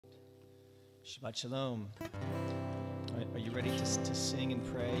Shabbat Shalom. Are you ready to sing and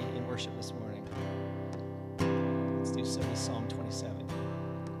pray in worship this morning? Let's do so with Psalm 27.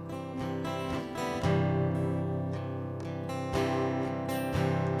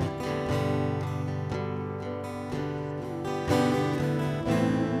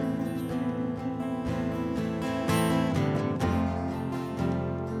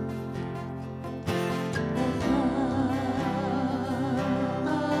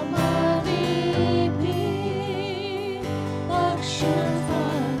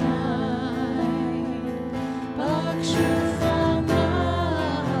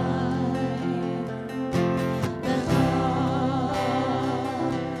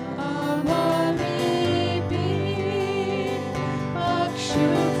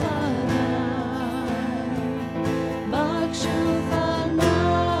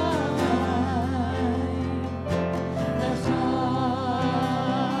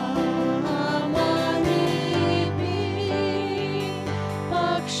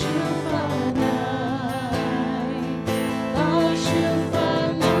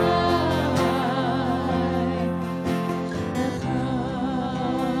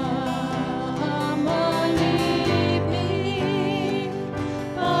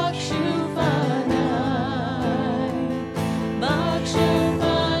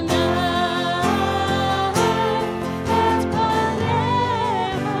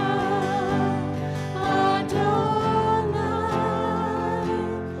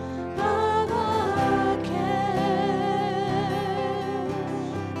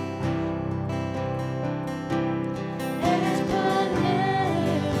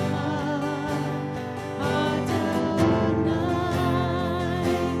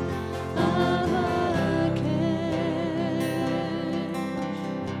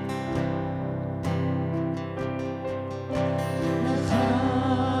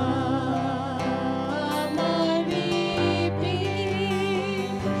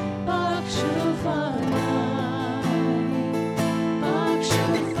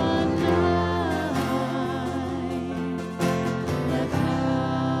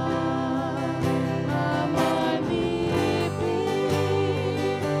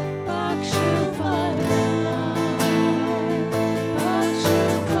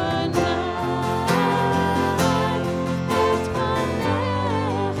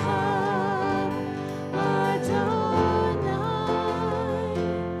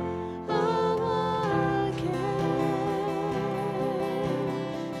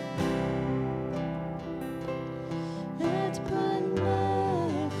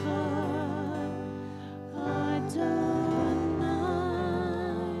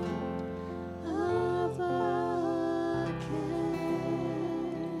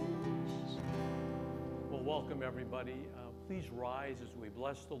 Welcome, everybody. Please rise as we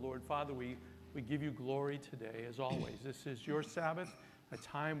bless the Lord. Father, we give you glory today, as always. This is your Sabbath, a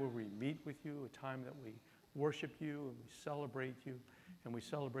time where we meet with you, a time that we worship you and we celebrate you, and we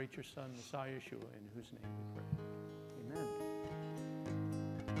celebrate your Son, Messiah Yeshua, in whose name we pray. Amen.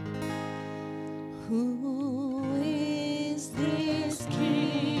 Who is this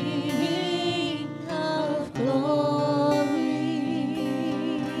King of glory?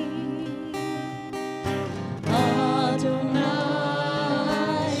 Adonai,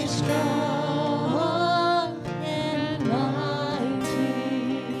 strong and mighty.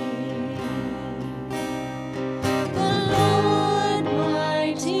 The Lord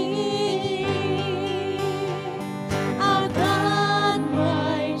mighty, our God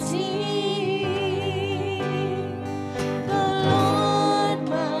mighty.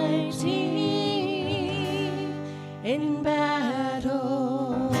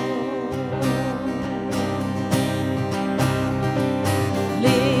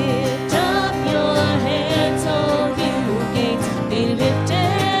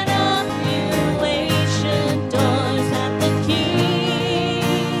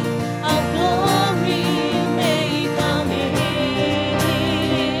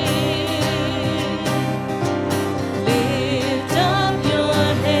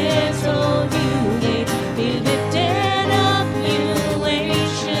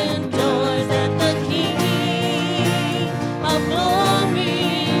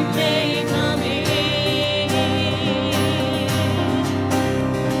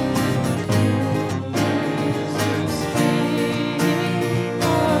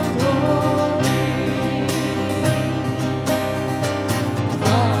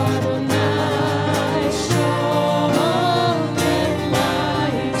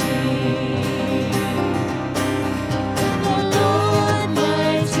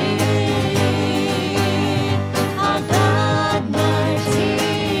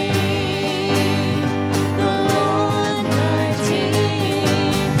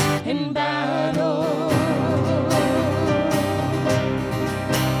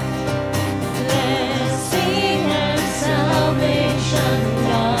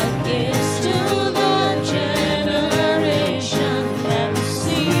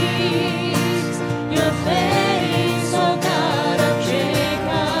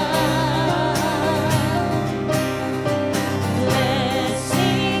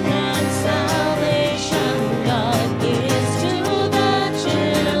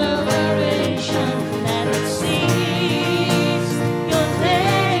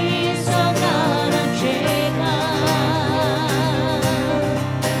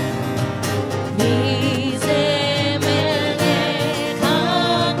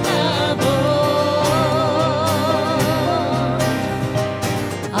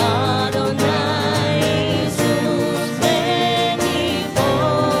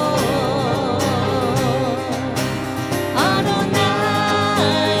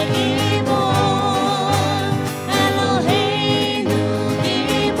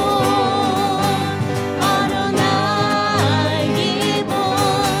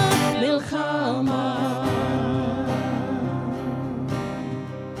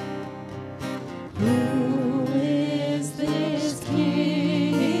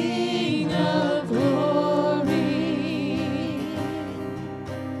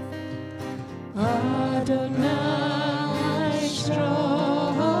 Adonai,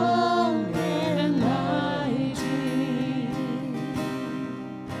 strong and mighty.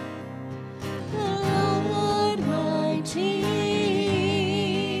 The Lord mighty,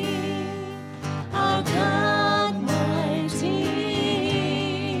 our God mighty.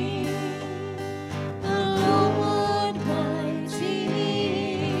 The Lord mighty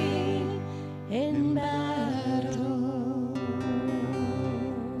in battle.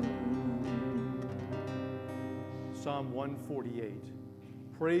 Psalm 148.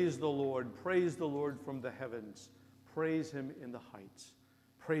 Praise the Lord from the heavens. Praise him in the heights.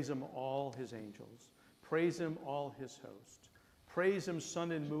 Praise him, all his angels. Praise him, all his host. Praise him,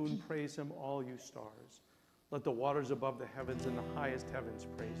 sun and moon. Praise him, all you stars. Let the waters above the heavens and the highest heavens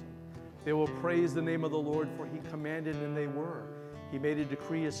praise him. They will praise the name of the Lord, for he commanded and they were. He made a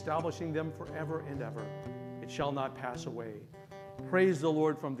decree establishing them forever and ever. It shall not pass away. Praise the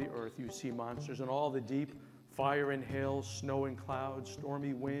Lord from the earth, you sea monsters, and all the deep, fire and hail, snow and clouds,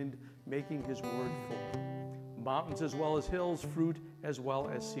 stormy wind, making his word full. Mountains as well as hills, fruit as well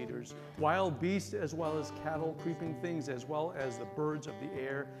as cedars, wild beasts as well as cattle, creeping things as well as the birds of the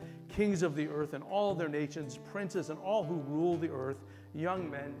air, kings of the earth and all their nations, princes and all who rule the earth, young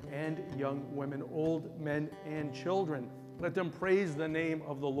men and young women, old men and children. Let them praise the name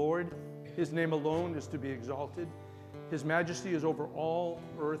of the Lord. His name alone is to be exalted. His majesty is over all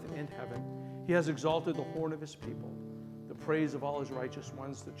earth and heaven. He has exalted the horn of his people, the praise of all his righteous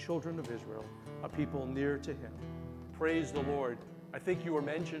ones, the children of Israel, a people near to him. Praise the Lord. I think you were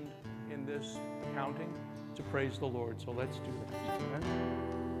mentioned in this accounting to praise the Lord, so let's do that. Amen.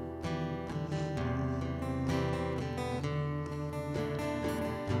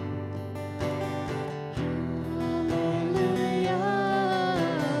 Hallelujah.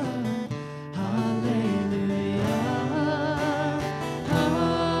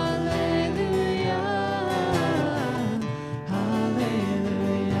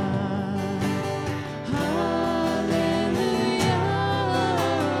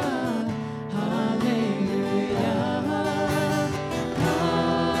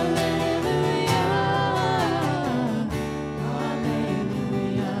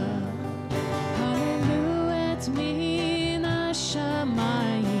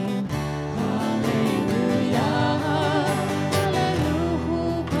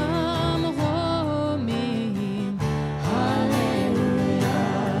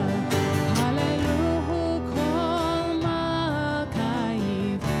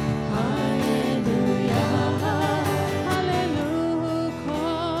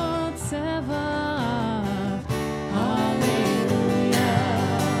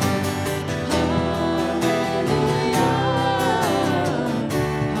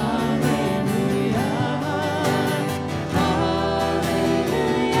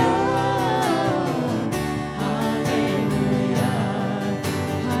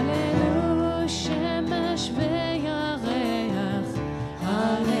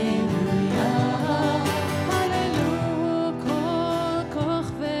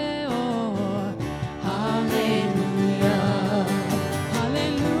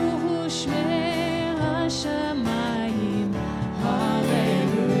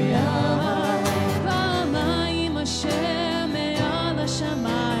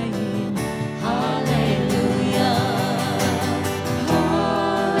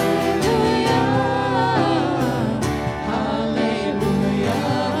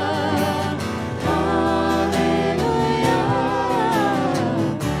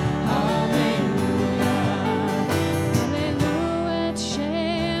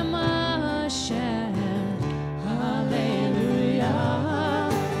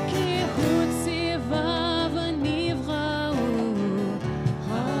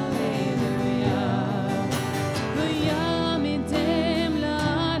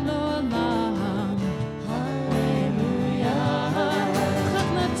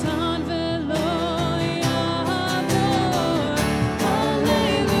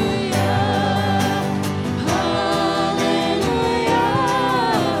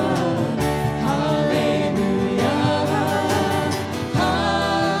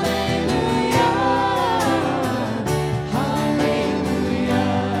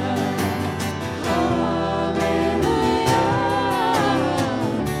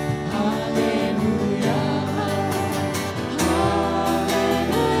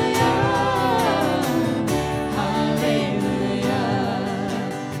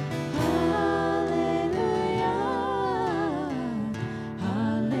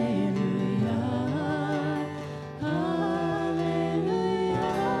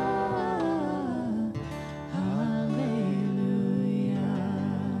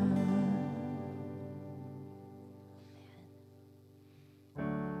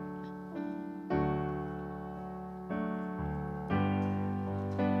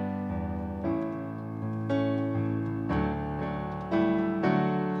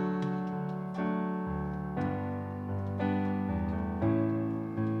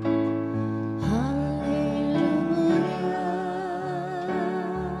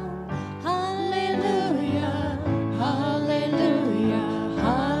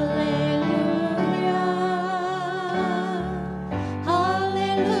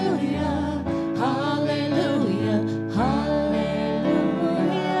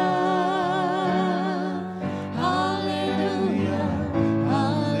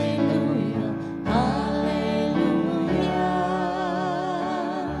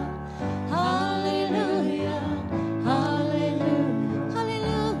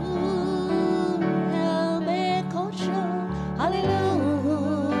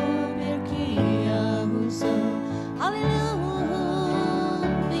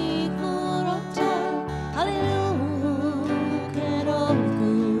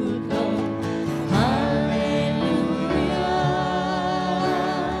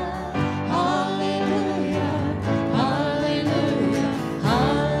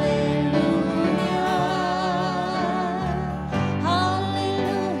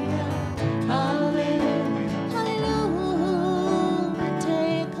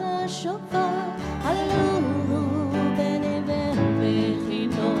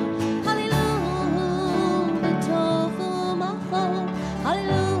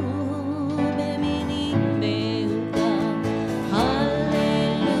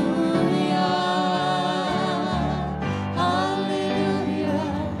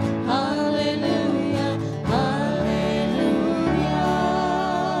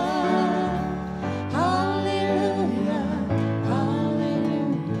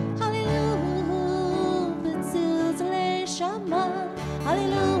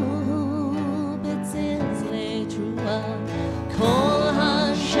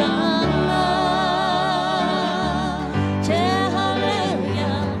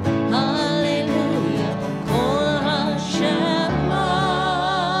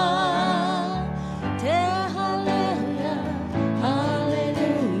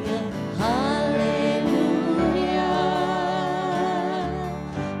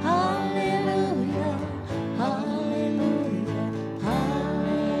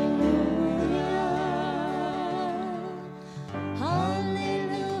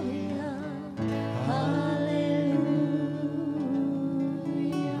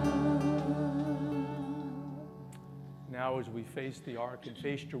 now as we face the ark and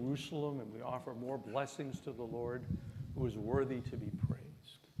face Jerusalem, and we offer more blessings to the Lord, who is worthy to be praised.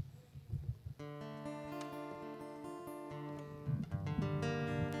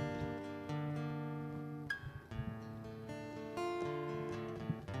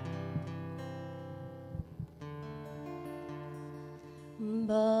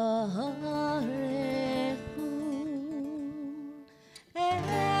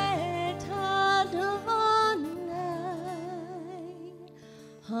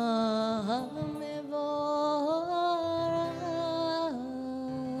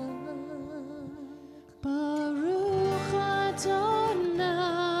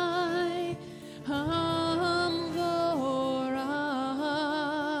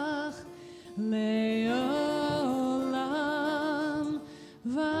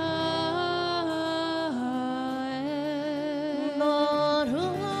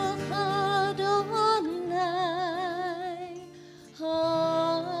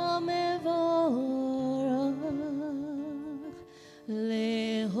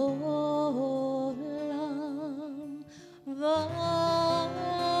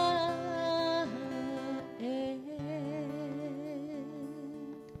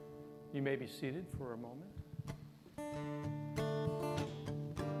 You may be seated for a moment.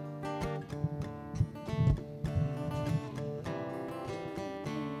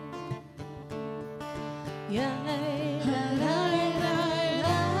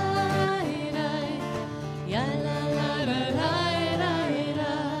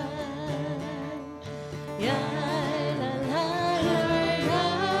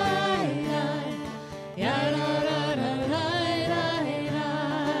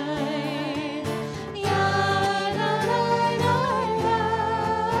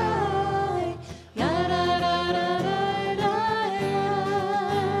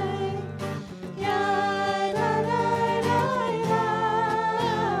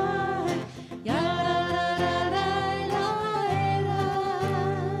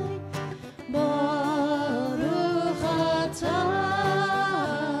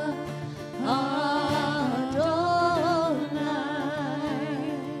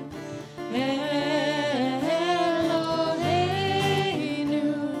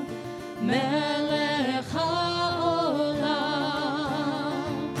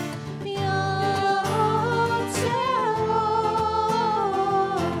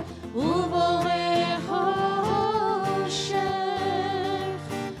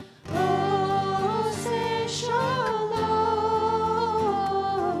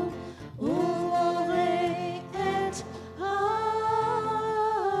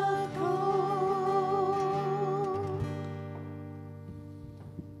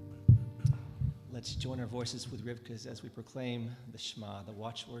 Let's join our voices with Rivka's as we proclaim the Shema, the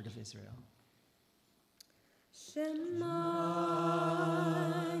watchword of Israel. Shema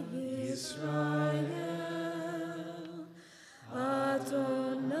Yisrael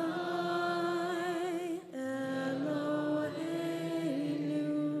Adonai Eloheinu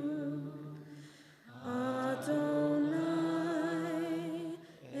Adonai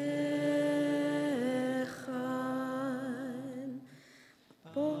Echad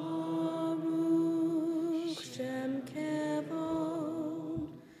Baruch Shem Kevod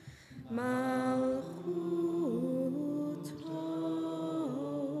Malchuto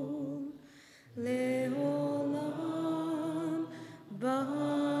Leolam Ba'en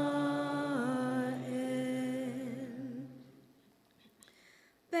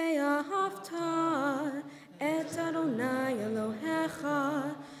Ve'ahavta et Adonai Elohecha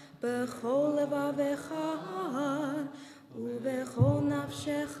b'chol levavecha ובכל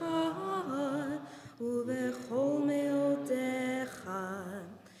נפשך ובכל מאודך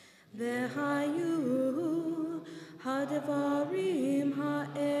והיו הדברים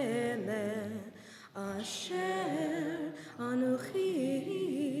האלה אשר אנוכי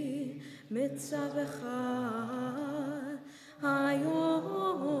מצווך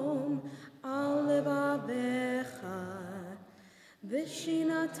היום על לבבך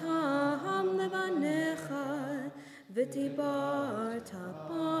ושינתם לבניך ודיברת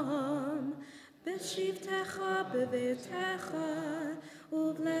בם בשבתך בביתך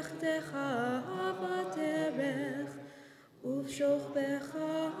ובלכתך בדרך ובשוכבך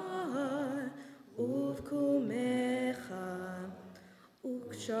ובקומך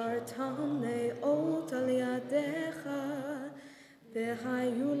וקשרתם לאות על ידיך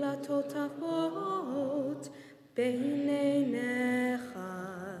והיו לטוטפות בין עיניך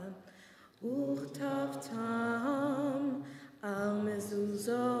וכתבתם על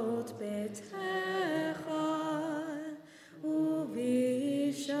מזוזות ביתך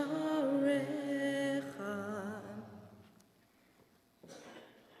ובשעריך.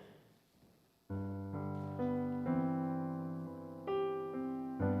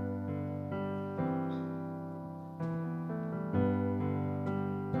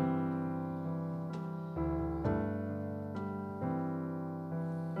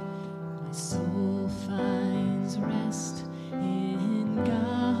 soul finds rest in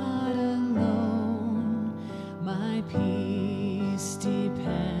God alone. My peace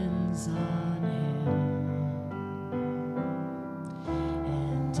depends on Him.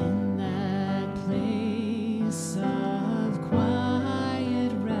 And in that place of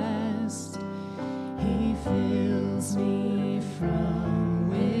quiet rest, He fills me from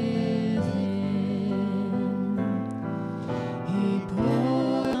within. He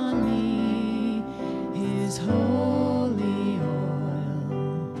pours on me His holy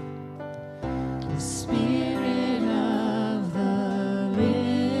oil, the Spirit of the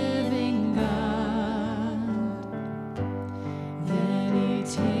living God. Then He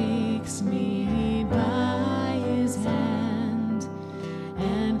takes me by His hand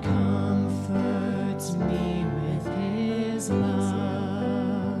and comforts me with His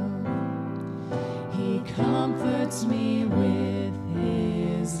love. He comforts me with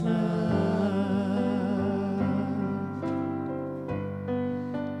His love.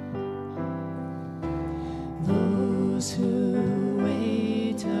 Those who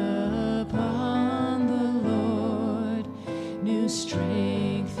wait upon the Lord, new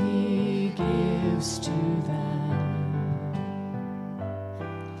strength He gives to them.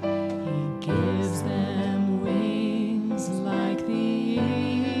 He gives them wings like the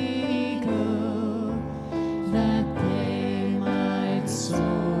eagle, that they might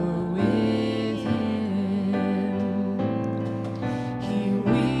soar with Him. He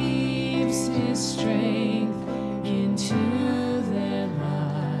weaves His strength into their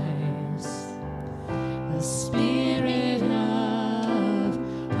lives, the Spirit of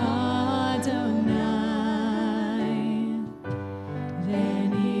Adonai.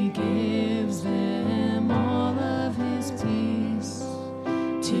 Then He gives them all of His peace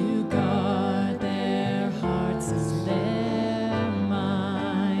to guard their hearts and their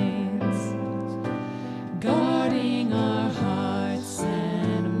minds, guarding our hearts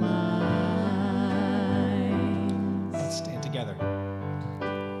and minds. Let's stand together.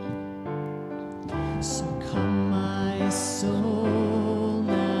 So come, my soul,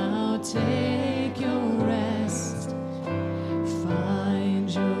 now take your rest. Find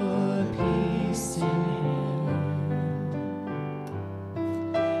your peace in Him.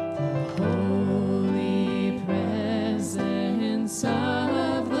 The holy presence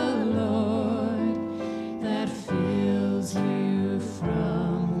of the Lord that fills you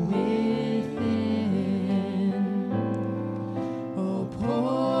from within. Oh,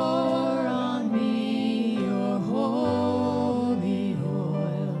 pour on me your holy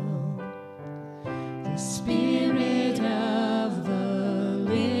oil, the Spirit of the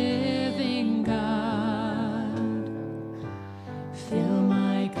living God. Fill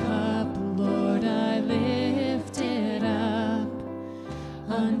my cup, Lord, I lift it up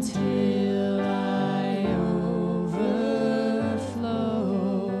until I overflow.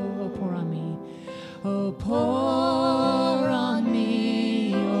 Oh, pour on me. Oh, pour on me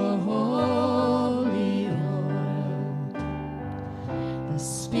your holy oil, the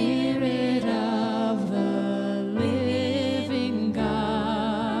Spirit of the living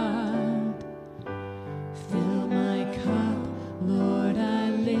God. Fill my cup, Lord, I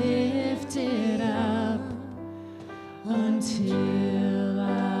lift it up until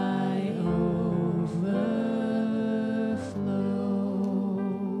I overflow.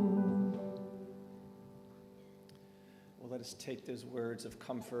 Well, let us take those words of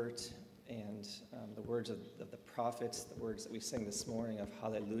comfort and the words of the prophets, the words that we sing this morning of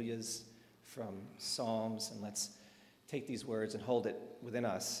hallelujahs from Psalms, and let's take these words and hold it within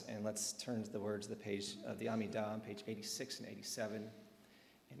us, and let's turn to the words of the page of the Amidah on page 86 and 87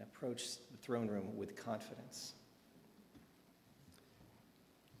 and approach the throne room with confidence.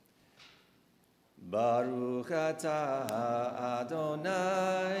 Baruch atah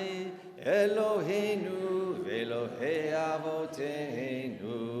Adonai Eloheinu ve'Elohei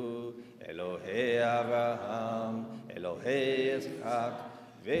avoteinu Elohei Avraham Elohei Yitzchak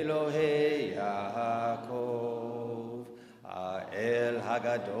ve'Elohei Yaakov Ha'el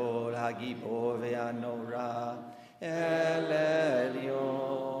hagadol hagibor ve'anora El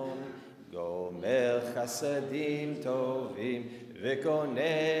Elyon Gomer chasadim tovim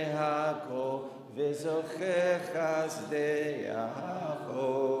ve'koneh hakol וזוכר חסדי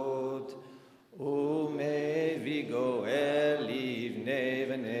האחות ומביא גואל לבני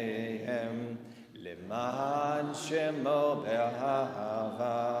בניהם למען שמו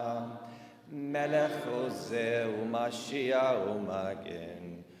באהבה מלך עוזר ומשיח ומגן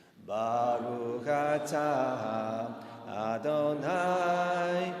ברוך אתה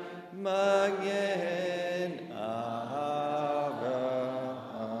אדוני מגן אברהם.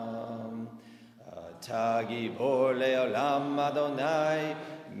 גיבור לעולם אדוני,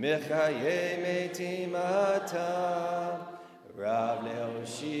 מחיי מתים אתה, רב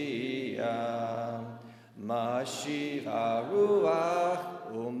להושיע, משיב הרוח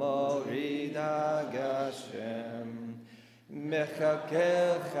ומוריד הגשם,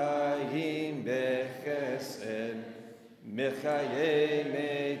 מחכה חיים בחסד, מחיי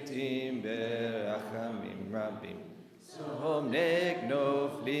מתים ברחמים רבים. צומק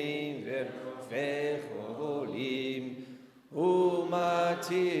נופלים ורופך עולים,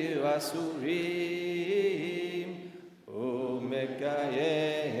 ומתיר אסורים,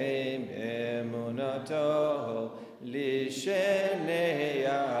 ומקיים אמונתו לשני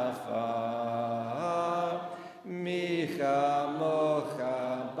עפר. מי כמוך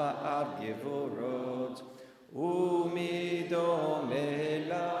בעל גבורות, ומי דומה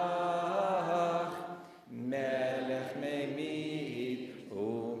לך, מלך ממית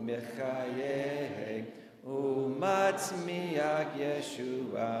ומחיה ומצמיח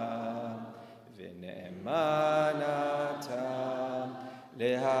ישועה, ונאמן אתה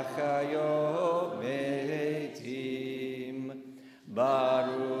להחיות מתים.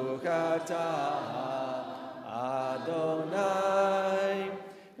 ברוך אתה אדוני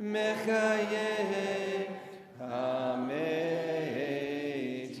מחיי המתים.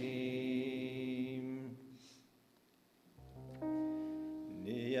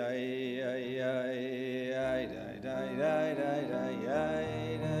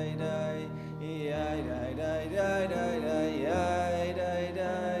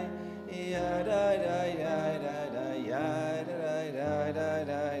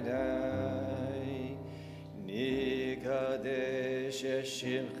 נקדש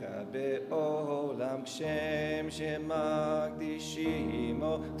שמך בעולם כשם שמקדישים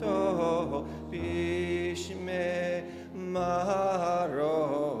אותו בשמי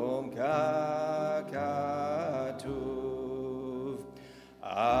מרום ככתוב.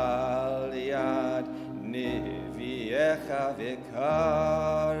 על יד נביאך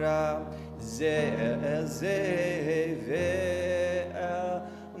וקרא זה אל זה ואל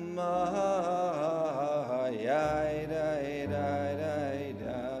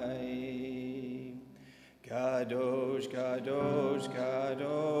קדוש, קדוש,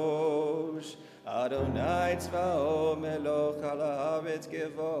 קדוש, אדוני צבאות מלוך על הארץ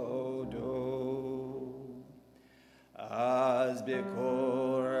כבודו. אז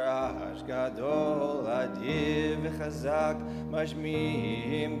בקול רעש גדול, אדיר וחזק,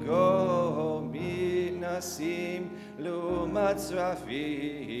 משמיעים קול מתנסים, לעומת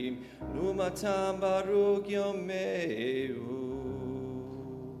שרפים, לעומתם ברוך יאמרו.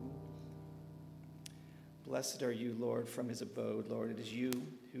 Blessed are you, Lord, from his abode. Lord, it is you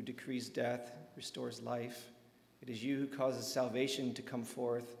who decrees death, restores life. It is you who causes salvation to come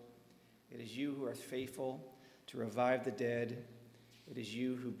forth. It is you who are faithful to revive the dead. It is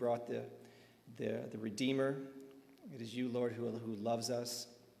you who brought the Redeemer. It is you, Lord, who loves us.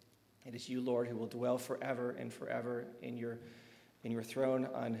 It is you, Lord, who will dwell forever and forever in your throne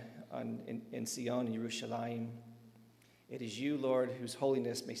in Sion, in Jerusalem. It is you, Lord, whose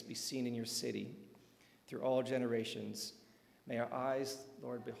holiness may be seen in your city through all generations. May our eyes,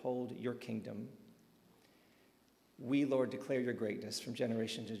 Lord, behold your kingdom. We, Lord, declare your greatness from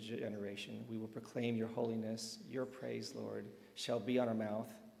generation to generation. We will proclaim your holiness. Your praise, Lord, shall be on our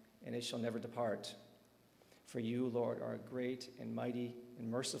mouth, and it shall never depart. For you, Lord, are a great and mighty and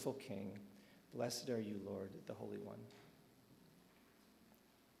merciful King. Blessed are you, Lord, the Holy One.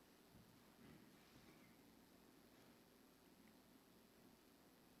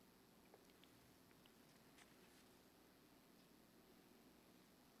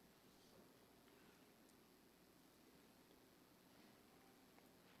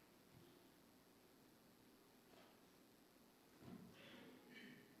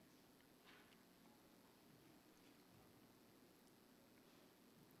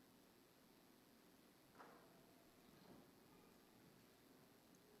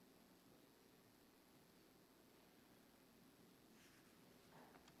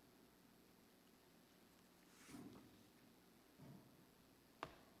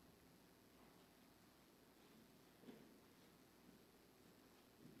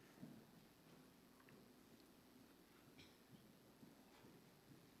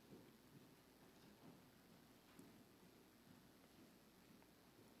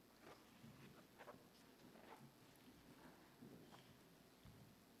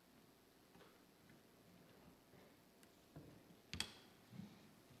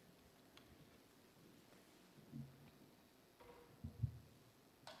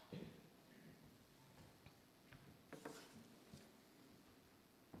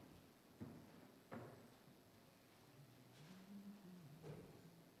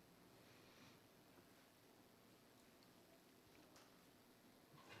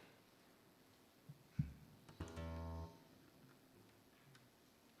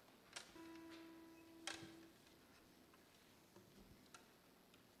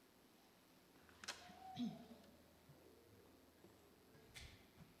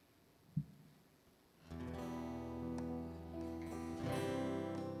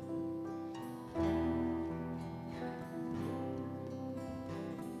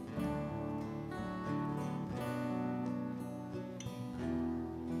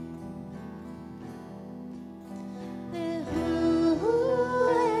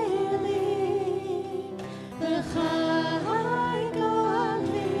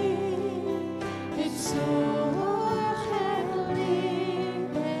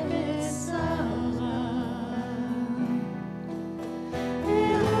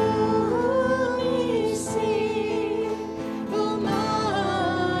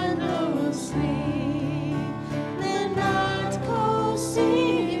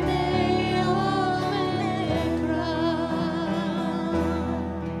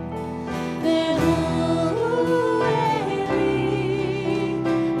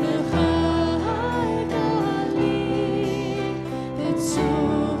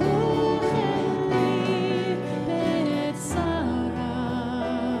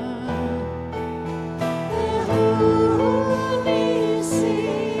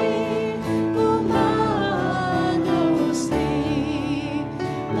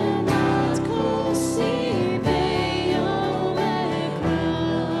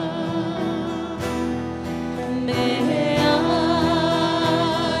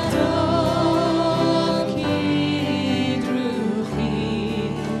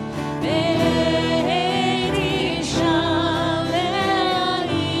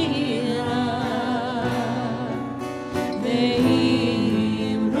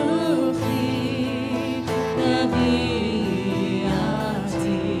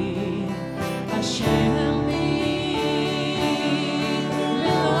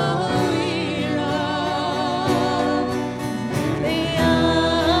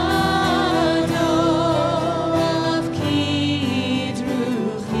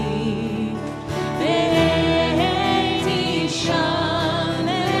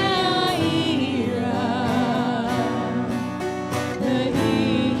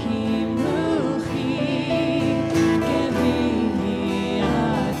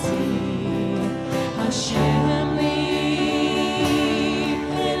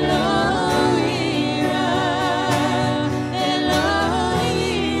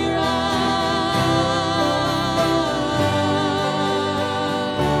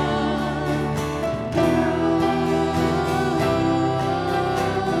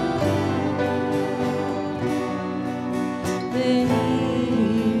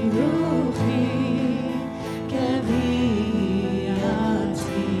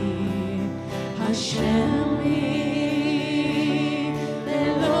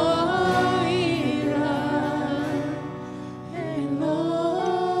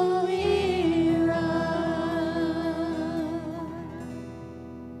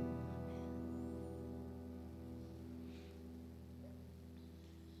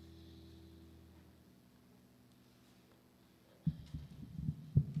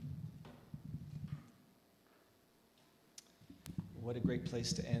 What a great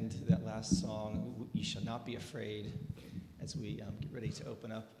place to end that last song, "You Shall Not Be Afraid," as we get ready to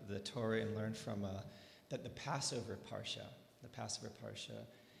open up the Torah and learn from the Passover Parsha,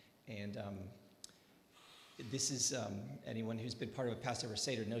 And this is, anyone who's been part of a Passover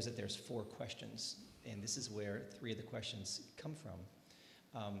Seder knows that there's 4 questions, and this is where 3 of the questions come from.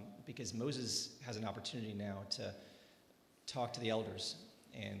 Because Moses has an opportunity now to talk to the elders,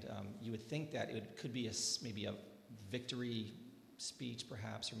 and you would think that it could be maybe a victory speech,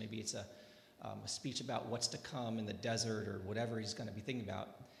 perhaps, or maybe it's a speech about what's to come in the desert or whatever he's going to be thinking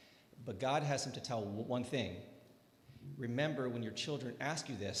about. But God has him to tell one thing. Remember, when your children ask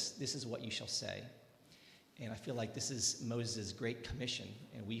you this is what you shall say. And I feel like this is Moses' great commission,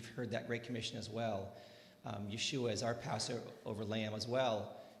 and we've heard that great commission as well. Yeshua, as our Passover lamb as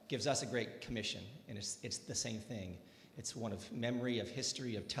well, gives us a great commission, and it's the same thing. It's one of memory, of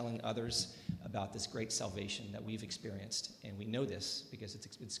history, of telling others about this great salvation that we've experienced. And we know this because it's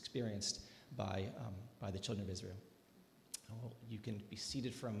experienced by the children of Israel. Well, you can be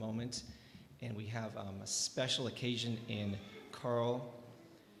seated for a moment, and we have a special occasion in Carl,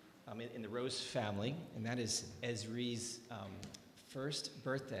 in the Rose family, and that is Ezri's first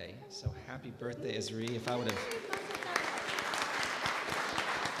birthday. So happy birthday, Ezri. If I would have...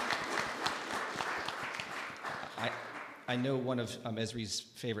 I know one of Ezri's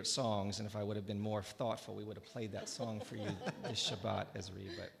favorite songs, and if I would have been more thoughtful, we would have played that song for you this Shabbat, Ezri,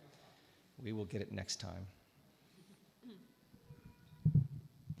 but we will get it next time.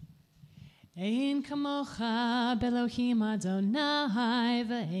 Ein kamocha belohim Adonai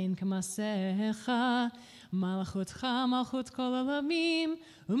ve'ein kamasecha malchutcha malchut kol olamim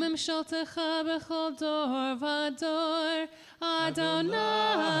umemshaltecha bechol dor vador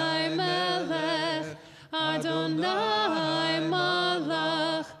Adonai melech Adonai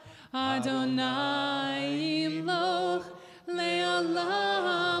malach Adonai imloch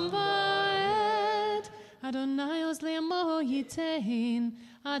le'olam va'ed Adonai oz le'amo yitein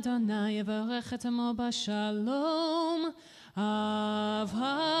Adonai yevarech et amo b'shalom av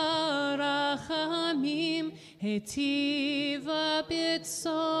harachamim hetiva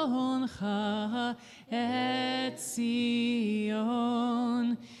b'tzoncha et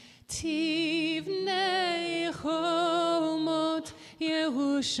Zion tivnei chomot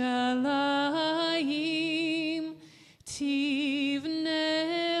Yerushalayim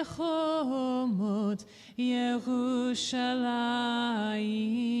tivnei chomot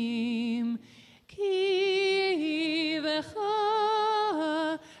Yerushalayim ki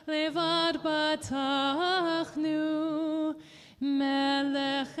vecha levad batachnu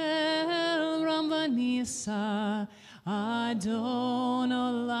melech el ram v'nisa Adon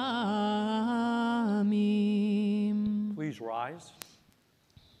olamim. Please rise.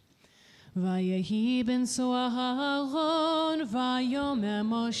 Vayehi ben Aharon vayomer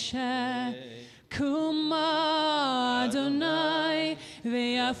Moshe Kuma Adonai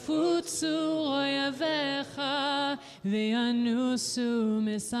ve'yafutzu oyavecha ve'yanusu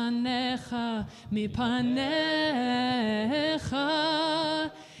misanecha mipanecha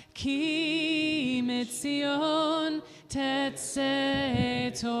ki metzion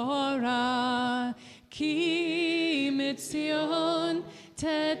tetzeh Torah ki metzion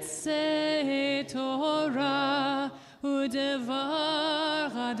tetzeh Torah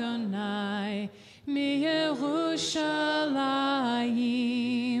udevar Adonai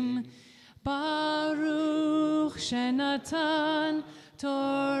miYerushalayim Baruch shenatan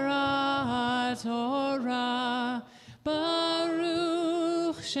Torah Torah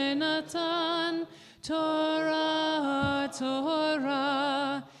Baruch shenatan Torah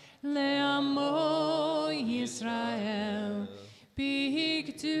Torah le'amo Yisrael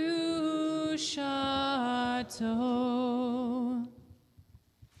b'kedushato.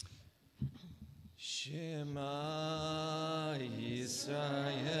 Shema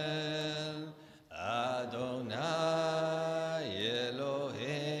Yisrael Adonai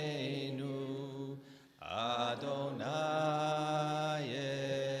Eloheinu Adonai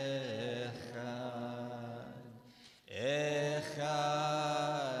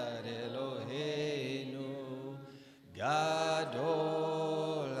Echad Eloheinu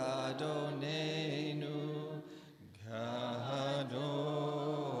Gadol Adonenu Gadol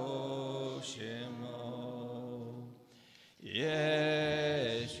Shema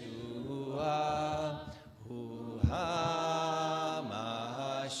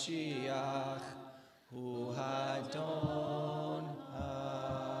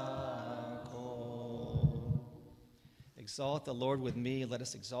Exalt the Lord with me. Let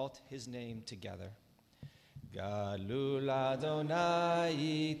us exalt his name together. Galul Adonai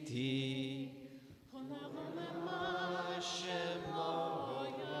iti.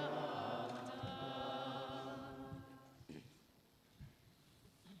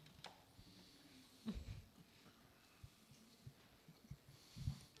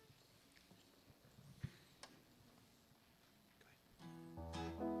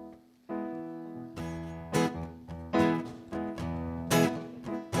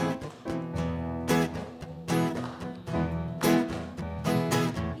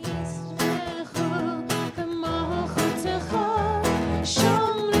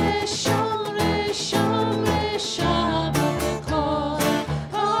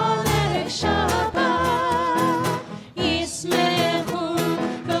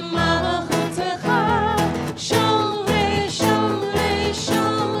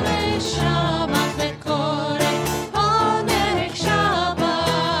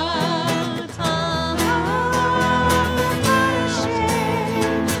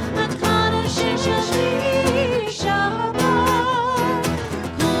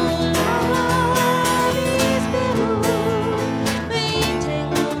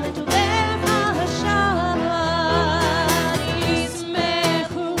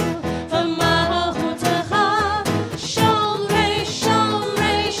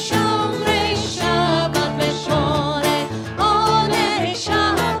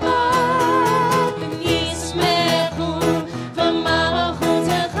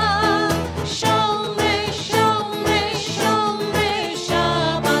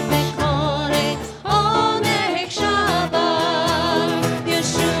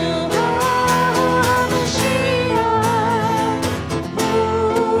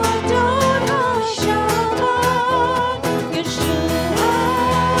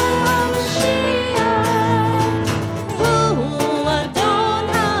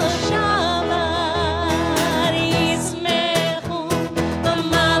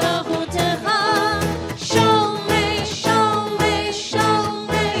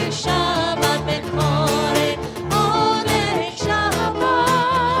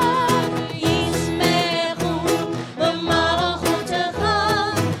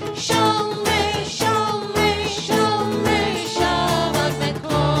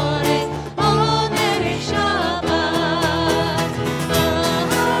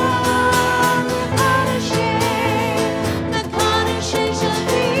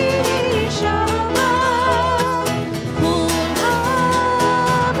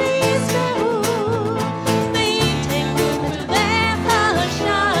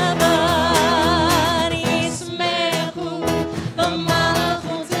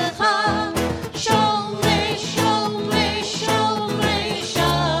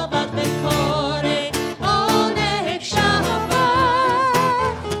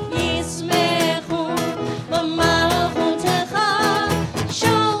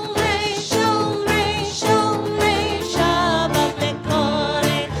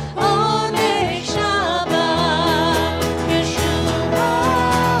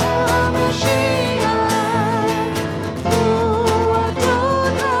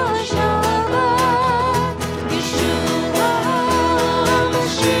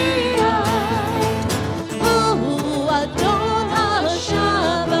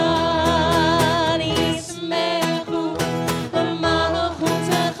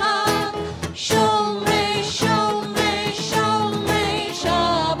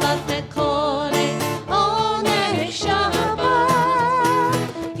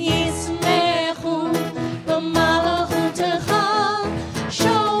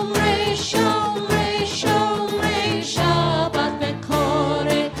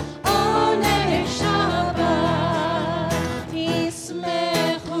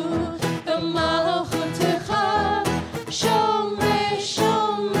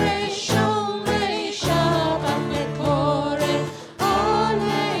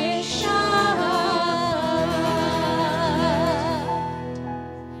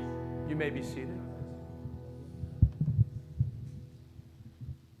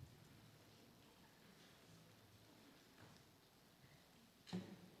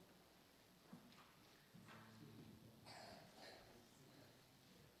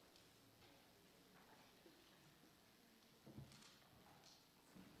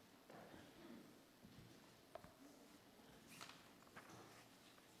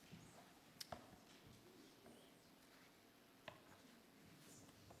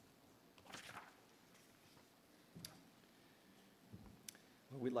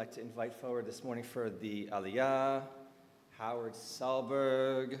 We'd like to invite forward this morning for the Aliyah, Howard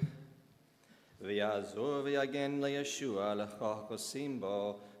Salberg, ויעזור ויגן לישוע לכך עושים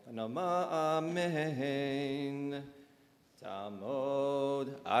בו, ונאמר אמן. תעמוד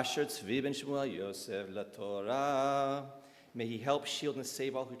אשר צבי בן שמואל יוסף לתורה. May he help, shield, and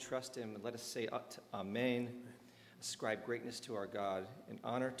save all who trust him. And let us say amen. Ascribe greatness to our God and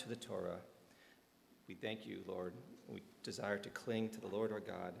honor to the Torah. We thank you, Lord. We desire to cling to the Lord our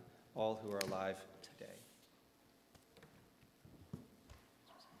God, all who are alive today.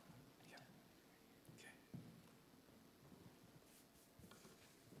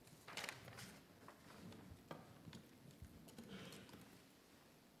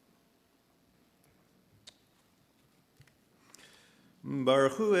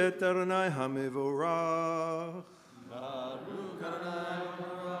 Baruch hu et Adonai hamevorach. Baruch Adonai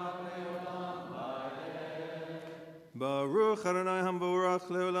leolam va'ed. Baruch Adonai hamevorach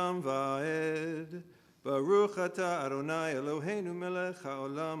leolam va'ed. Baruch ata Adonai Eloheinu melech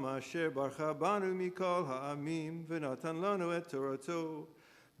haolam asher barcha banu mikol ha'amim v'natan lanu et torato.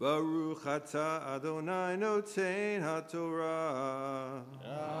 Baruch ata Adonai noten haTorah.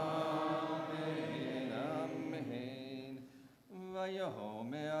 Amen, amen.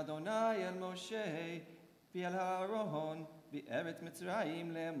 Vayomer Adonai el Moshe v'el Aaron be'eret Mitzrayim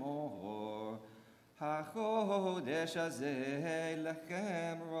lemor. HaChodesh hazeh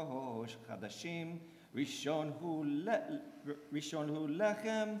lechem rosh chadashim rishon hu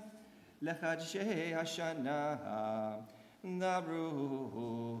lechem lechadshei hashana.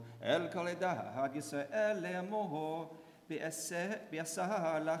 Dabru el kol edat Yisrael lemor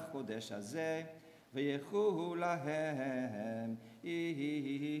be'asar lachodesh hazeh v'yechu lahem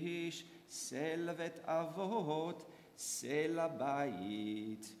ish selvet avot sel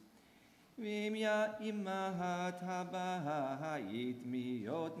habayit. ואם יאימת הבית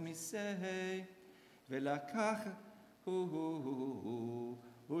מיות מסה, ולקח הוא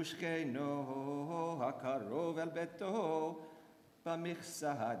ושכנו הקרוב אל ביתו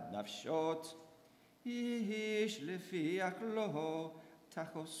במכסת נפשות, איש לפיח לו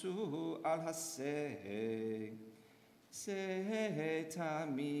תחוסו על הסה. שא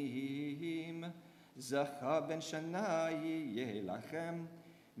תמים זכר בן שנה יהיה לכם,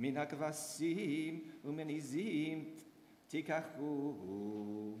 מן הכבשים ומן עזים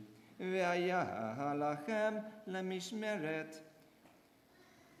תיקחו, והיה לכם למשמרת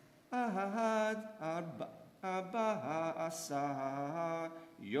עד 14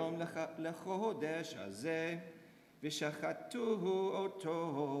 יום לחודש הזה, ושחטו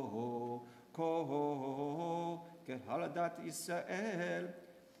אותו כל עדת ישראל,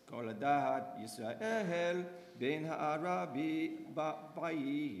 כל עדת ישראל בין הערבים.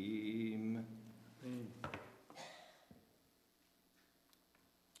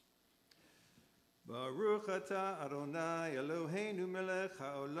 Baruch ata Adonai Eloheinu melech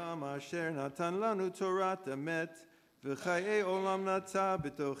haolam asher natan lanu torat emet v'chayei olam nata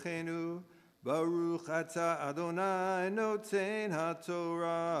b'tochenu. Baruch ata Adonai noten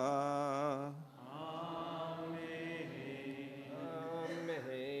haTorah.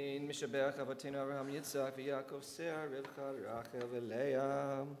 משבח אבותינו אברהם יצחק ויעקב שרה רבקה רחל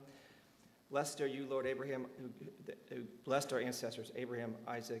ולאה. Blessed are you, Lord Abraham, who blessed our ancestors Abraham,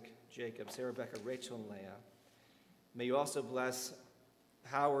 Isaac, Jacob, Sarah, Rebecca, Rachel, and Leah. May you also bless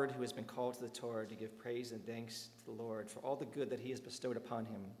Howard, who has been called to the Torah, to give praise and thanks to the Lord for all the good that he has bestowed upon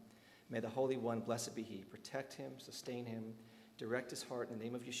him. May the Holy One, blessed be he, protect him, sustain him, direct his heart in the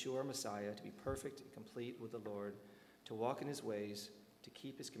name of Yeshua, our Messiah, to be perfect and complete with the Lord, to walk in his ways, to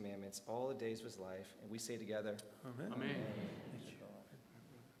keep his commandments all the days of his life. And we say together, Amen. Amen.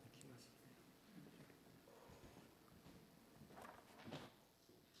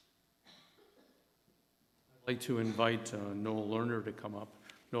 I'd like to invite Noel Lerner to come up.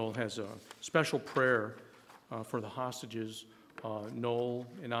 Noel has a special prayer for the hostages. Noel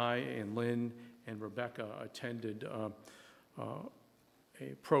and I and Lynn and Rebecca attended a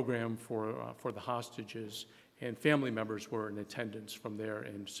program for the hostages, and family members were in attendance from there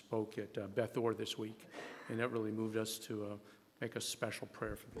and spoke at Beth Or this week, and that really moved us to make a special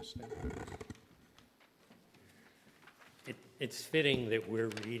prayer for this thing. It's fitting that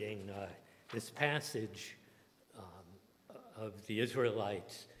we're reading this passage of the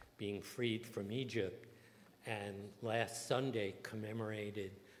Israelites being freed from Egypt, and last Sunday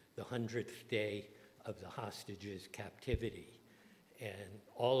commemorated the 100th day of the hostages' captivity. And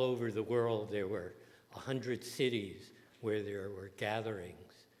all over the world there were 100 cities where there were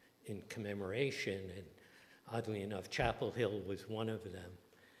gatherings in commemoration, and oddly enough, Chapel Hill was one of them.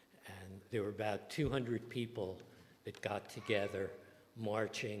 And there were about 200 people that got together,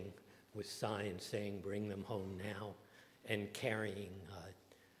 marching with signs saying, "Bring them home now," and carrying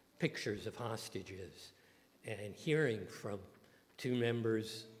pictures of hostages and hearing from two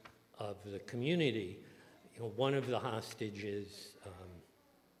members of the community. One of the hostages,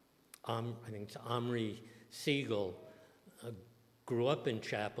 I think it's Omri Siegel, grew up in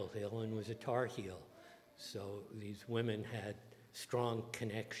Chapel Hill and was a Tar Heel. So these women had strong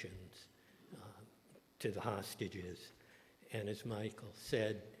connections to the hostages. And as Michael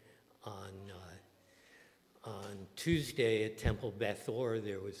said, on Tuesday at Temple Beth Or,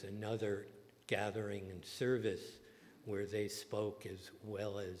 there was another gathering and service where they spoke, as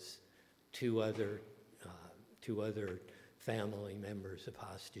well as two other family members of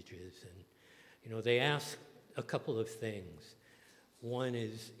hostages. And, they asked a couple of things. One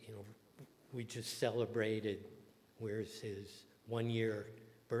is, we just celebrated, where's his 1-year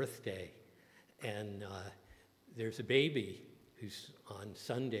birthday, and there's a baby who's on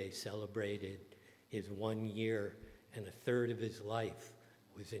Sunday celebrated his 1 year, and a third of his life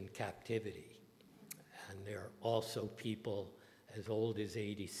was in captivity. And there are also people as old as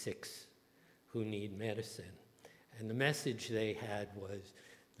 86 who need medicine. And the message they had was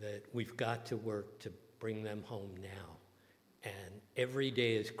that we've got to work to bring them home now. And every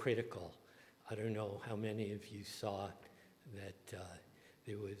day is critical. I don't know how many of you saw that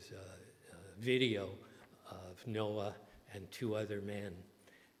there was a video of Noah and two other men,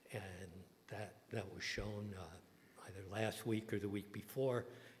 and that was shown either last week or the week before,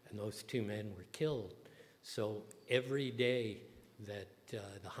 and those two men were killed. So every day that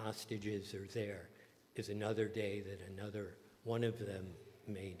the hostages are there is another day that another one of them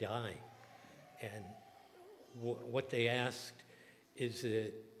may die. And what they asked is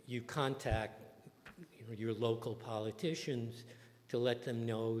that you contact your local politicians to let them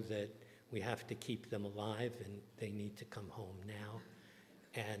know that we have to keep them alive and they need to come home now.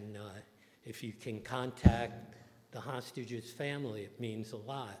 And if you can contact the hostage's family, it means a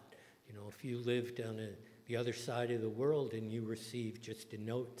lot. If you lived on the other side of the world and you received just a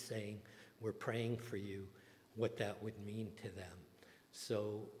note saying, we're praying for you, what that would mean to them.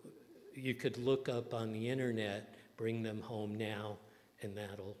 So you could look up on the internet, Bring Them Home Now, and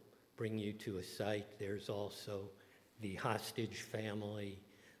that'll bring you to a site. There's also the Hostage Family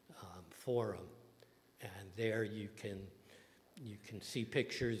Forum, and there you can see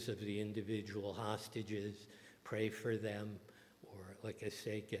pictures of the individual hostages, pray for them, or like I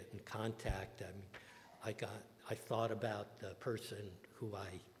say, get in contact. I thought about the person who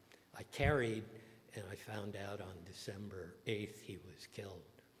I carried, and I found out on December 8th he was killed,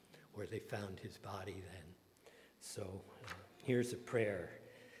 or they found his body then. So here's a prayer.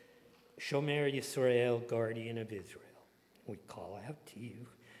 Shomer Yisrael, guardian of Israel, we call out to you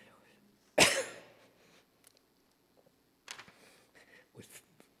with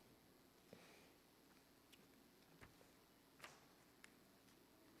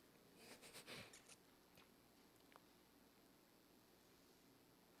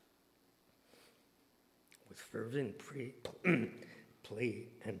fervent plea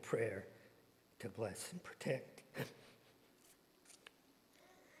and prayer to bless and protect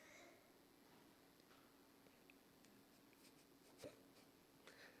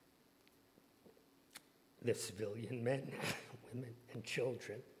the civilian men, women, and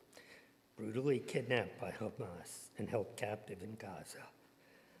children brutally kidnapped by Hamas and held captive in Gaza,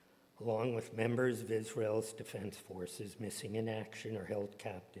 along with members of Israel's defense forces missing in action or held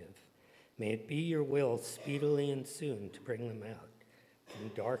captive. May it be your will speedily and soon to bring them out from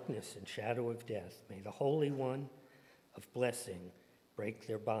darkness and shadow of death. May the Holy One of blessing break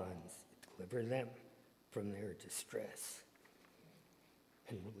their bonds, deliver them from their distress,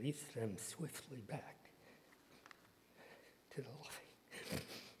 and release them swiftly back to the light.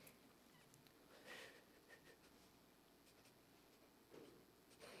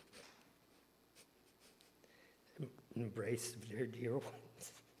 Embrace of their dear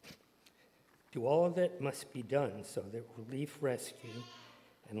ones. Do all that must be done so that relief, rescue,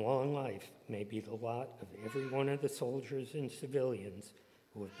 and long life may be the lot of every one of the soldiers and civilians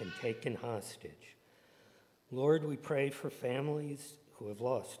who have been taken hostage. Lord, we pray for families who have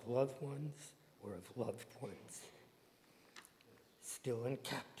lost loved ones or have loved ones still in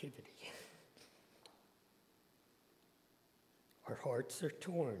captivity. Our hearts are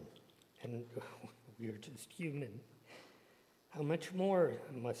torn, and we are just human. How much more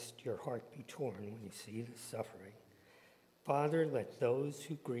must your heart be torn when you see the suffering? Father, let those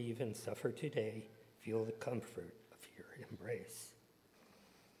who grieve and suffer today feel the comfort of your embrace.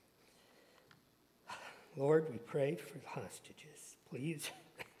 Lord, we pray for the hostages. Please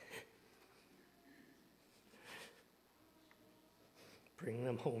bring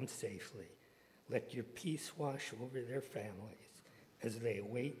them home safely. Let your peace wash over their families. as they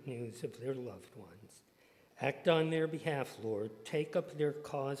await news of their loved ones. Act on their behalf, Lord. Take up their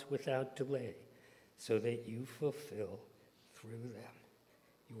cause without delay, so that you fulfill through them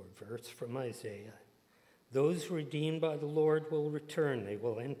your verse from Isaiah. Those redeemed by the Lord will return. They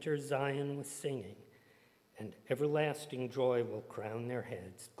will enter Zion with singing, and everlasting joy will crown their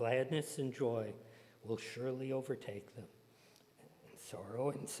heads. Gladness and joy will surely overtake them, and sorrow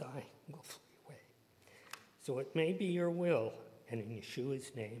and sigh will flee away. So it may be your will, and in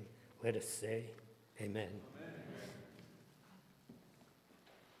Yeshua's name, let us say, Amen.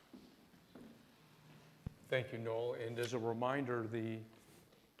 Thank you, Noel. And as a reminder, the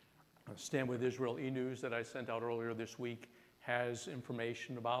Stand With Israel e-news that I sent out earlier this week has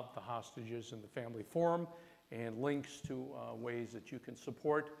information about the hostages and the family forum and links to ways that you can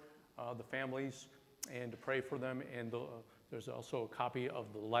support the families and to pray for them. And there's also a copy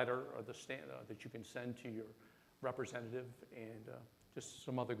of the letter or the that you can send to your representative, and just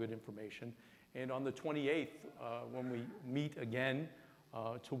some other good information. And on the 28th, when we meet again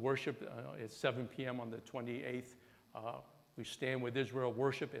to worship at 7 p.m. on the 28th, we Stand With Israel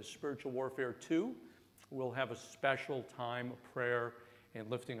worship as Spiritual Warfare 2. We'll have a special time of prayer and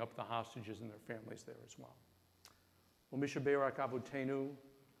lifting up the hostages and their families there as well. U'mishaberak avotenu,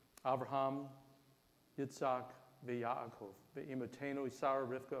 Avraham, Yitzhak, ve'Yaakov, ve'imotenu Sarah,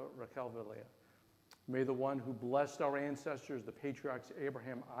 Rivka, Rachel, ve'Leah. May the one who blessed our ancestors, the patriarchs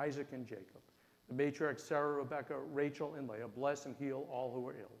Abraham, Isaac, and Jacob, the matriarchs Sarah, Rebekah, Rachel, and Leah, bless and heal all who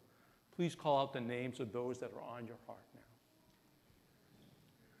are ill. Please call out the names of those that are on your heart now.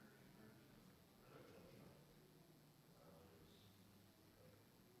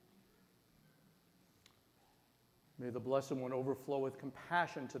 May the Blessed One overflow with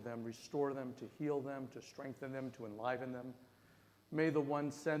compassion to them, restore them, to heal them, to strengthen them, to enliven them. May the One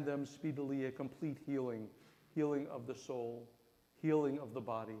send them speedily a complete healing, healing of the soul, healing of the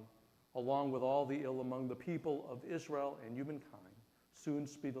body, along with all the ill among the people of Israel and humankind, soon,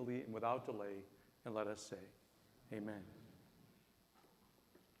 speedily, and without delay. And let us say, Amen.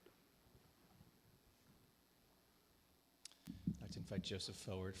 I'd like to invite Joseph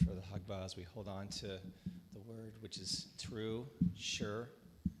forward for the Hagbah as we hold on to the word, which is true, sure,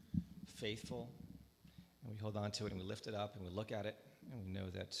 faithful. And we hold on to it and we lift it up and we look at it and we know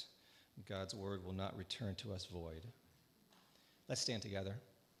that God's word will not return to us void. Let's stand together.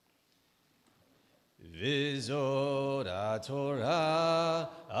 V'zot HaTorah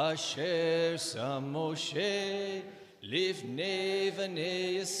asher sam Moshe lifnei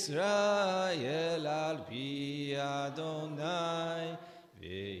bnei Yisrael al pi Adonai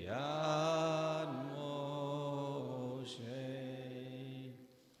v'yad Moshe.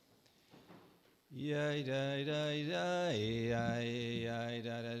 Yai dai dai dai yai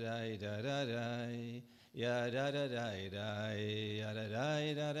da da dai da da dai. Ya da da da da, ya da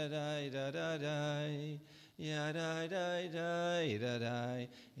da da da da da da, ya da da da da da,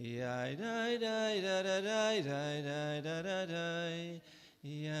 ya da da da da da da da da,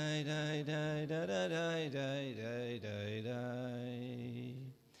 ya da da da da da da da da,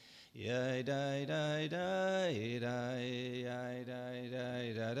 ya da da da da, ya da da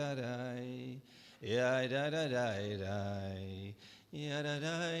da da, ya da da da da. Ya da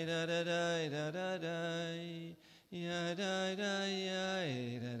da da da da da da, ya da da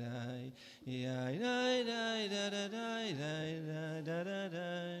ya da da, ya da da da da da da da da,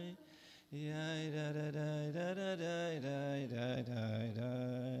 ya da da da da da da da.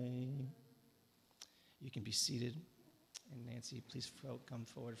 You can be seated, and Nancy, please come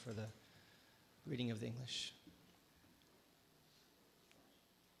forward for the reading of the English.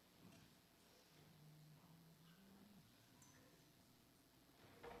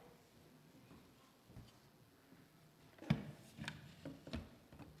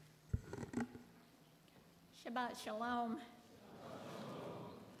 Shabbat Shalom.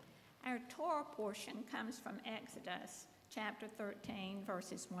 Our Torah portion comes from Exodus chapter 13,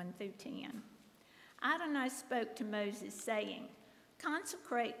 verses 1 through 10. Adonai spoke to Moses, saying,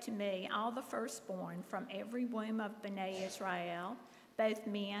 "Consecrate to me all the firstborn from every womb of Bnei Israel, both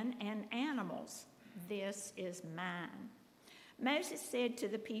men and animals. This is mine." Moses said to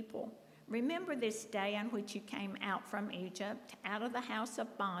the people, "Remember this day on which you came out from Egypt, out of the house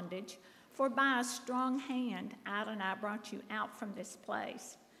of bondage, for by a strong hand Adonai brought you out from this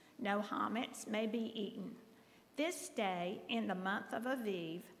place. No chametz may be eaten. This day, in the month of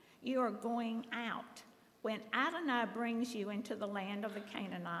Aviv, you are going out, when Adonai brings you into the land of the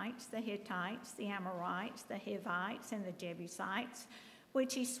Canaanites, the Hittites, the Amorites, the Hivites, and the Jebusites,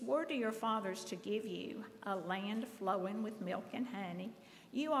 which he swore to your fathers to give you, a land flowing with milk and honey.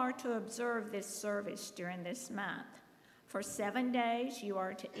 You are to observe this service during this month. For 7 days you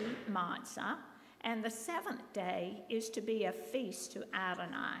are to eat matzah, and the seventh day is to be a feast to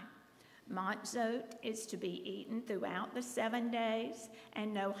Adonai. Matzot is to be eaten throughout the 7 days,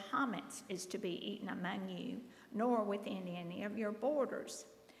 and no chametz is to be eaten among you, nor within any of your borders.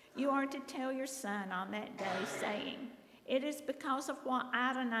 You are to tell your son on that day, saying, it is because of what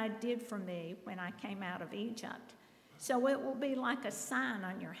Adonai did for me when I came out of Egypt. So it will be like a sign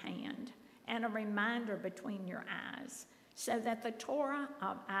on your hand and a reminder between your eyes, so that the Torah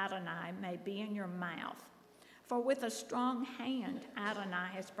of Adonai may be in your mouth. For with a strong hand Adonai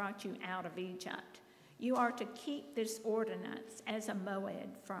has brought you out of Egypt. You are to keep this ordinance as a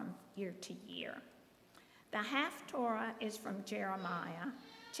moed from year to year. The Haftorah is from Jeremiah,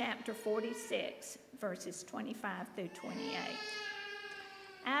 chapter 46, verses 25 through 28.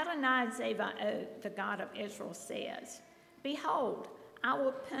 Adonai Zevaot, the God of Israel, says, behold, I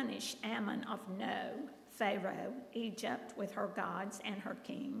will punish Ammon of No, Pharaoh, Egypt with her gods and her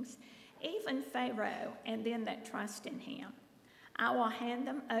kings, even Pharaoh and them that trust in him. I will hand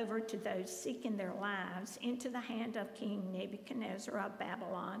them over to those seeking their lives into the hand of King Nebuchadnezzar of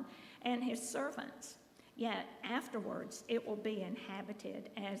Babylon and his servants. Yet afterwards it will be inhabited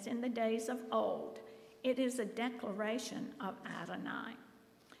as in the days of old. It is a declaration of Adonai.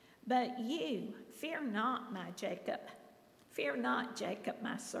 But you, fear not, my Jacob. Fear not, Jacob,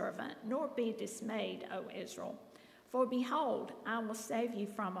 my servant, nor be dismayed, O Israel. For behold, I will save you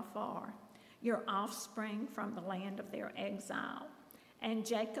from afar, your offspring from the land of their exile. And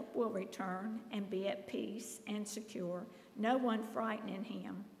Jacob will return and be at peace and secure, no one frightening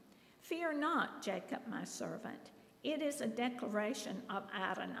him. Fear not, Jacob, my servant. It is a declaration of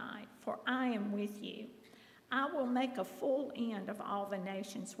Adonai, for I am with you. I will make a full end of all the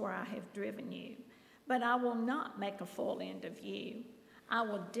nations where I have driven you, but I will not make a full end of you. I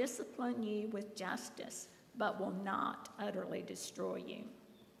will discipline you with justice, but will not utterly destroy you.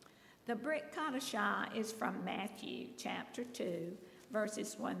 The Brit Kadashah is from Matthew chapter 2,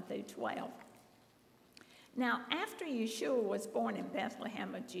 verses 1 through 12. Now, after Yeshua was born in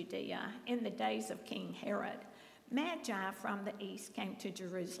Bethlehem of Judea in the days of King Herod, Magi from the east came to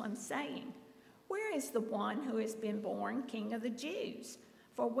Jerusalem, saying, where is the one who has been born King of the Jews?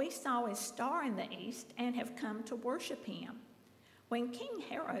 For we saw his star in the east and have come to worship him. When King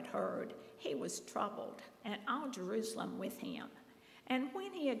Herod heard, he was troubled, and all Jerusalem with him. And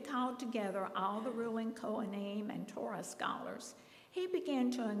when he had called together all the ruling Kohanim and Torah scholars, he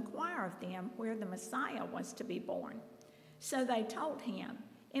began to inquire of them where the Messiah was to be born. So they told him,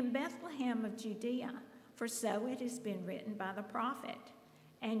 in Bethlehem of Judea, for so it has been written by the prophet.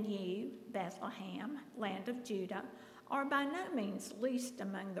 And you, Bethlehem, land of Judah, are by no means least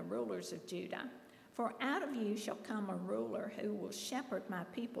among the rulers of Judah, for out of you shall come a ruler who will shepherd my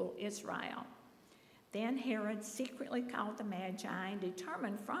people Israel. Then Herod secretly called the Magi and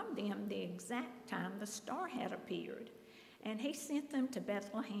determined from them the exact time the star had appeared. And he sent them to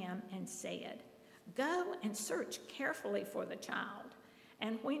Bethlehem and said, go and search carefully for the child,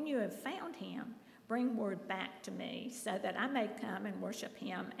 and when you have found him, bring word back to me so that I may come and worship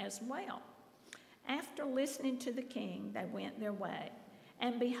him as well. After listening to the king, they went their way.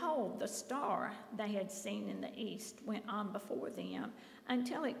 And behold, the star they had seen in the east went on before them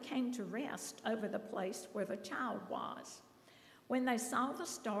until it came to rest over the place where the child was. When they saw the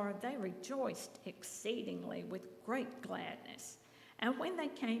star, they rejoiced exceedingly with great gladness. And when they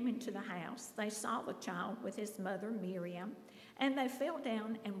came into the house, they saw the child with his mother Miriam, and they fell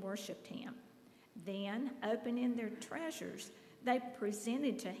down and worshipped him. Then, opening their treasures, they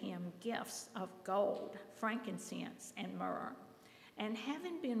presented to him gifts of gold, frankincense, and myrrh. And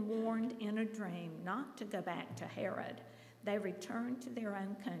having been warned in a dream not to go back to Herod, they returned to their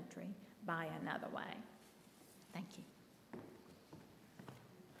own country by another way. Thank you.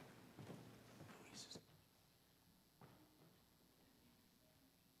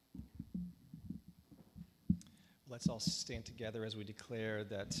 Let's all stand together as we declare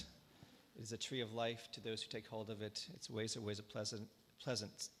that it is a tree of life to those who take hold of it. Its ways are ways of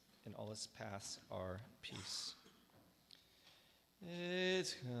pleasant, and all its paths are peace.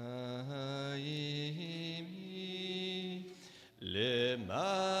 Et chaim lemachzikim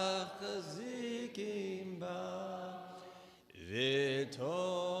ba v'tocheha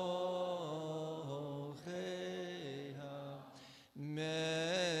meusha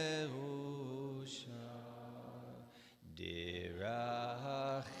deracheha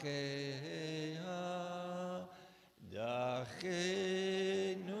dachenoam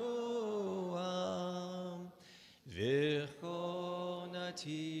v'chonativoteh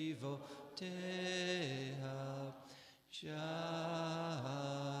Shalom.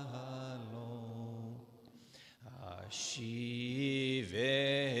 Shivenu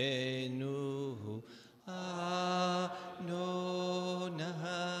Adonai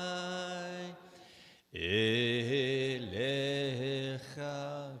Elecha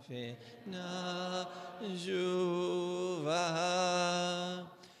v'najuva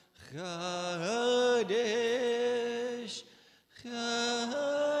Chadesh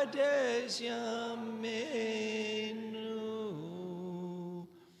Chadesh Yameinu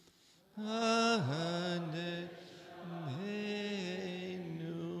Aneinu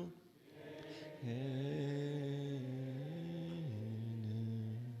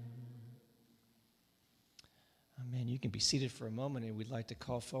Amen. You can be seated for a moment, and we'd like to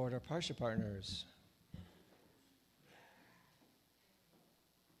call forward our Parsha partners.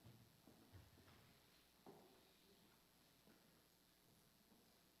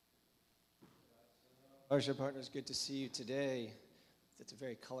 Parsha partners, good to see you today. It's a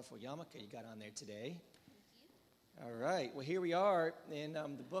very colorful yarmulke you got on there today. All right. Well, here we are in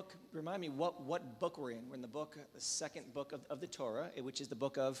the book. Remind me what book we're in. We're in the second book of the Torah, which is the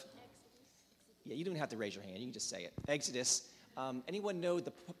book of... Yeah, you don't have to raise your hand. You can just say it. Exodus. Anyone know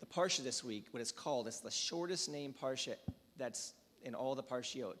the Parsha this week, what it's called? It's the shortest named Parsha that's in all the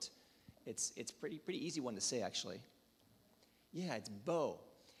Parshiot. It's pretty easy one to say, actually. Yeah, it's Bo.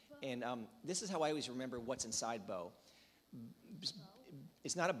 And this is how I always remember what's inside Bo.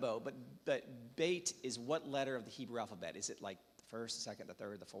 It's not a bow, but bait is what letter of the Hebrew alphabet? Is it like the first, the second, the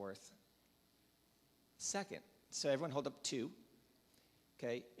third, the fourth? Second. So everyone hold up 2.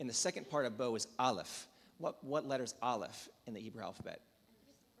 Okay. And the second part of bow is Aleph. What letter is Aleph in the Hebrew alphabet?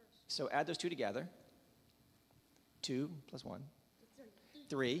 So add those 2 together. 2 plus 1.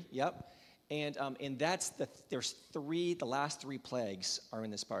 3. Yep. And that's there's 3. The last 3 plagues are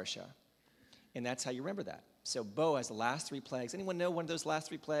in this parsha, and that's how you remember that. So Bo has the last 3 plagues. Anyone know one of those last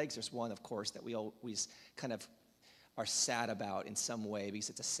 3 plagues? There's one, of course, that we always kind of are sad about in some way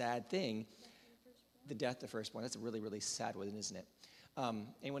because it's a sad thing. The death of the firstborn. That's a really, really sad one, isn't it?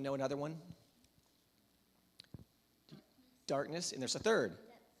 Anyone know another one? Darkness. And there's a third.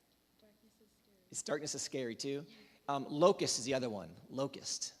 Darkness is scary too. Locust is the other one.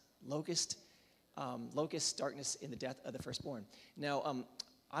 Locust, darkness, in the death of the firstborn. Now,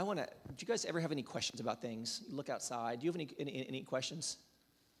 do you guys ever have any questions about things? You look outside. Do you have any questions?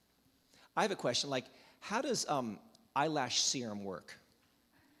 I have a question, like, how does eyelash serum work?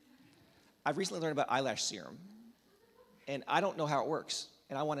 I've recently learned about eyelash serum, and I don't know how it works,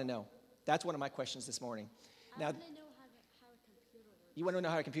 and I want to know. That's one of my questions this morning. Now, I want to know how a computer works. You want to know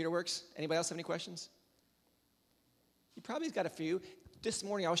how a computer works? Anybody else have any questions? You probably got a few. This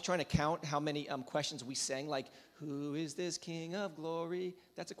morning I was trying to count how many questions we sang, like, who is this King of Glory?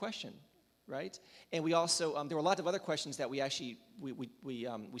 That's a question, right? And we also, there were a lot of other questions that we actually, we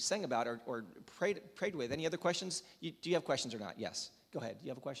sang about or prayed with. Any other questions? Do you have questions or not? Yes. Go ahead. Do you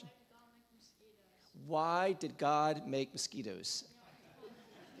have a question? Why did God make mosquitoes?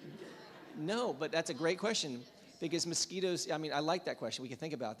 No, but that's a great question. Because mosquitoes, I mean, I like that question. We can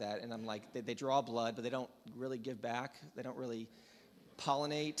think about that. And I'm like, they draw blood, but they don't really give back. They don't really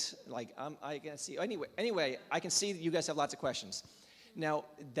pollinate. Like, I can see. Anyway, I can see that you guys have lots of questions. Now,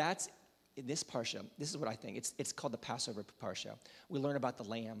 that's in this parsha. This is what I think. It's called the Passover parsha. We learn about the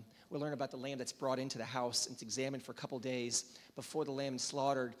lamb. We learn about the lamb that's brought into the house and it's examined for a couple days before the lamb is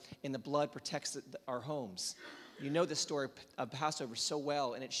slaughtered, and the blood protects our homes. You know the story of Passover so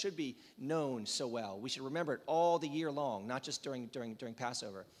well, and it should be known so well. We should remember it all the year long, not just during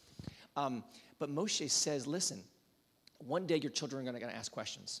Passover. But Moshe says, listen, one day your children are going to ask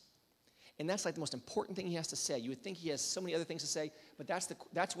questions. And that's like the most important thing he has to say. You would think he has so many other things to say, but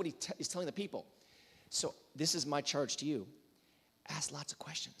that's what he is telling the people. So this is my charge to you. Ask lots of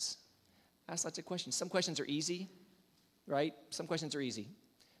questions. Ask lots of questions. Some questions are easy, right? Some questions are easy.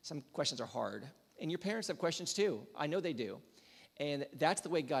 Some questions are hard. And your parents have questions too. I know they do. And that's the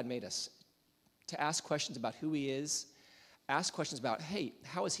way God made us, to ask questions about who he is, ask questions about, hey,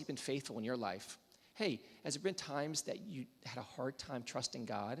 how has he been faithful in your life? Hey, has there been times that you had a hard time trusting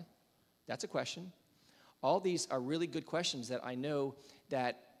God? That's a question. All these are really good questions that I know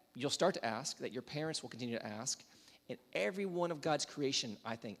that you'll start to ask, that your parents will continue to ask, and every one of God's creation,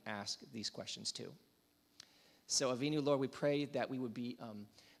 I think, ask these questions too. So, Avinu, Lord, we pray that we would be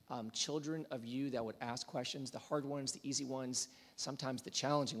children of you that would ask questions, the hard ones, the easy ones, sometimes the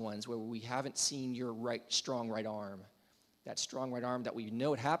challenging ones where we haven't seen your strong right arm. That strong right arm that we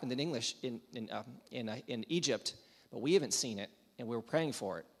know it happened in English in Egypt, but we haven't seen it, and we're praying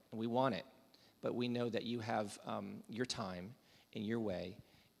for it, and we want it. But we know that you have your time and your way,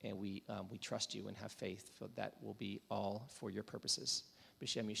 and we trust you and have faith, so that will be all for your purposes.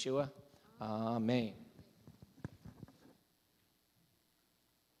 B'Shem Yeshua, Amen.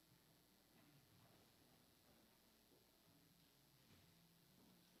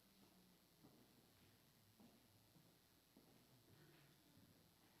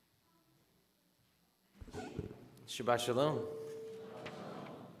 Shabbat Shalom.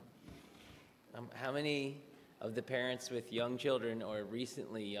 How many of the parents with young children or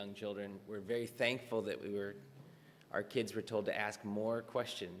recently young children were very thankful that our kids were told to ask more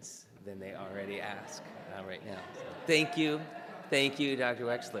questions than they already ask right now? So thank you, Dr.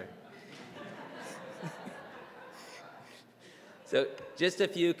 Wexler. So just a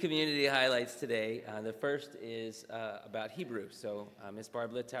few community highlights today. The first is about Hebrew. So Ms.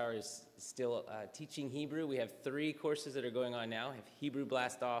 Barb Littauer is still teaching Hebrew. We have 3 courses that are going on now. We have Hebrew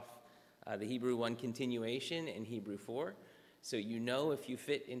Blast Off, the Hebrew 1 Continuation, and Hebrew 4. So you know if you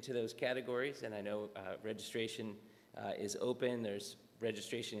fit into those categories, and I know registration is open. There's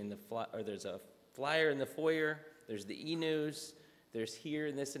registration in there's a flyer in the foyer. There's the e-news. There's here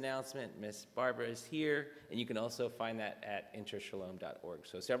in this announcement. Miss Barbara is here, and you can also find that at intershalom.org.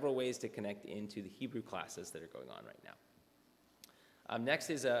 So several ways to connect into the Hebrew classes that are going on right now. Next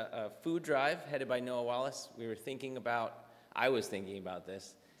is a food drive headed by Noah Wallace. I was thinking about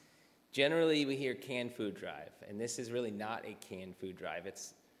this. Generally, we hear canned food drive, and this is really not a canned food drive.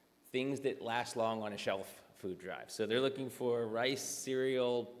 It's things that last long on a shelf food drive. So they're looking for rice,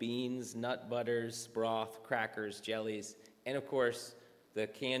 cereal, beans, nut butters, broth, crackers, jellies, and of course, the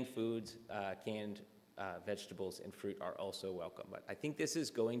canned foods, canned vegetables and fruit are also welcome. But I think this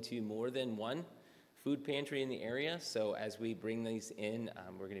is going to more than one food pantry in the area. So as we bring these in,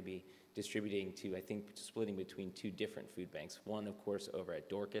 we're going to be distributing to, I think, splitting between 2 different food banks. One, of course, over at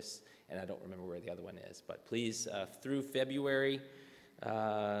Dorcas, and I don't remember where the other one is. But please, through February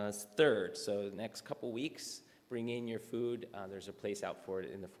 3rd, so the next couple weeks, bring in your food. There's a place out for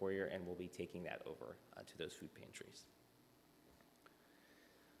it in the foyer, and we'll be taking that over to those food pantries.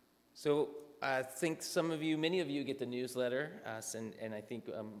 So I think many of you get the newsletter, and I think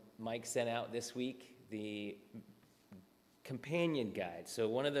Mike sent out this week the companion guide. So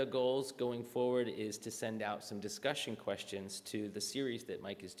one of the goals going forward is to send out some discussion questions to the series that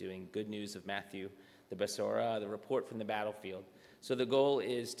Mike is doing, Good News of Matthew, the Besorah, the report from the battlefield. So the goal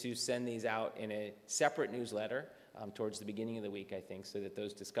is to send these out in a separate newsletter towards the beginning of the week, I think, so that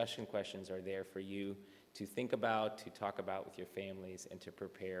those discussion questions are there for you to think about, to talk about with your families, and to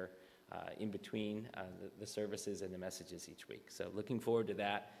prepare in between the services and the messages each week. So looking forward to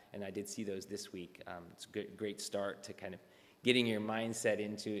that, and I did see those this week. It's a great start to kind of getting your mindset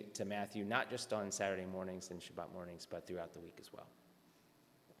into Matthew, not just on Saturday mornings and Shabbat mornings, but throughout the week as well.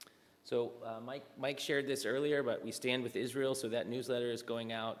 So Mike shared this earlier, but we stand with Israel, so that newsletter is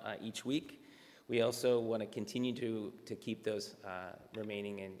going out each week. We also want to continue to keep those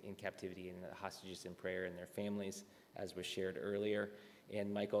remaining in captivity and the hostages in prayer and their families, as was shared earlier.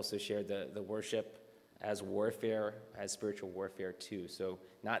 And Mike also shared the worship as warfare, as spiritual warfare too. So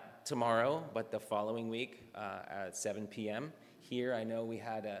not tomorrow, but the following week at 7 p.m. Here, I know we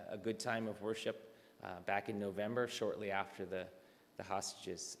had a good time of worship back in November, shortly after the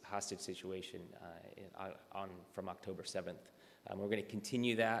hostage situation from October 7th. We're going to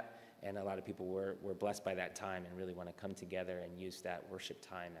continue that, and a lot of people were blessed by that time and really want to come together and use that worship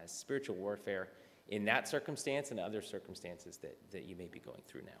time as spiritual warfare in that circumstance and other circumstances that you may be going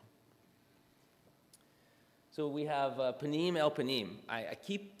through now. So we have Panim El Panim. I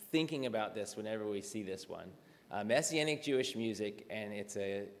keep thinking about this whenever we see this one. Messianic Jewish music, and it's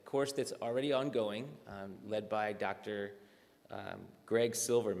a course that's already ongoing, led by Dr. Greg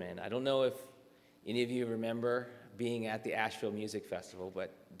Silverman. I don't know if any of you remember being at the Asheville Music Festival,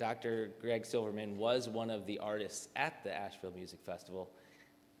 but Dr. Greg Silverman was one of the artists at the Asheville Music Festival.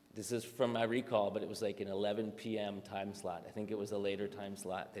 This is from my recall, but it was like an 11 p.m. time slot. I think it was a later time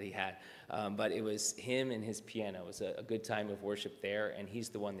slot that he had. But it was him and his piano. It was a good time of worship there, and he's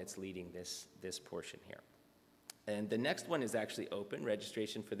the one that's leading this portion here. And the next one is actually open,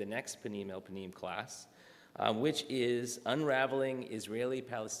 registration for the next Panim El Panim class, which is Unraveling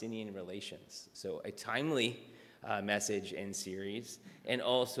Israeli-Palestinian Relations. So a timely message and series, and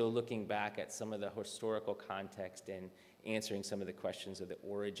also looking back at some of the historical context and answering some of the questions of the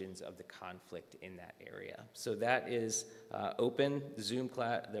origins of the conflict in that area. So that is open. The Zoom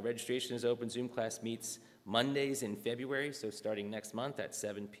class, the registration is open. Zoom class meets Mondays in February, so starting next month at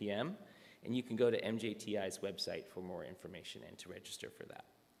 7 p.m. And you can go to MJTI's website for more information and to register for that.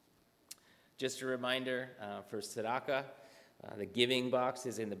 Just a reminder for Tzedakah, the giving box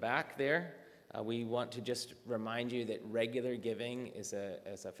is in the back there. We want to just remind you that regular giving is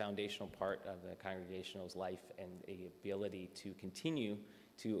a foundational part of the congregational's life and the ability to continue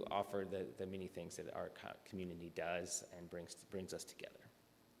to offer the many things that our community does and brings us together.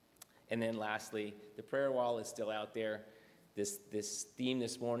 And then lastly, the prayer wall is still out there. This theme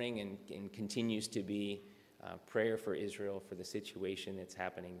this morning and continues to be prayer for Israel, for the situation that's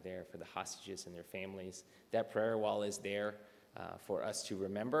happening there, for the hostages and their families. That prayer wall is there for us to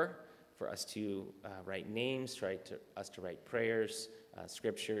remember, for us to write names, for us to write prayers,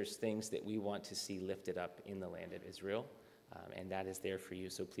 scriptures, things that we want to see lifted up in the land of Israel. And that is there for you.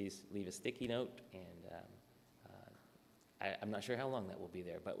 So please leave a sticky note, and I'm not sure how long that will be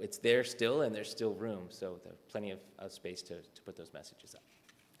there, but it's there still, and there's still room. So there's plenty of space to put those messages up.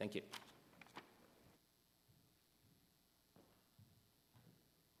 Thank you.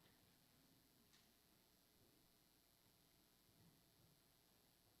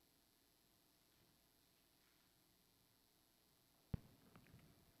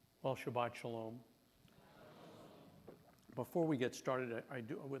 Well, Shabbat Shalom. Before we get started, I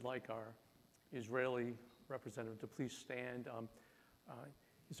would like our Israeli representative to please stand.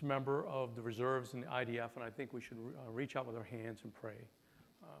 He's a member of the reserves in the IDF, and I think we should reach out with our hands and pray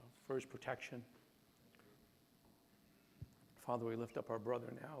for his protection. Father, we lift up our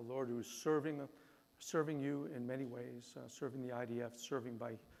brother now, Lord, who is serving you in many ways, serving the IDF, serving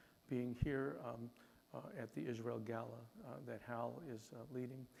by being here at the Israel Gala that Hal is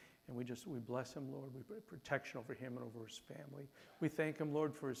leading. And we bless him, Lord. We pray protection over him and over his family. We thank him,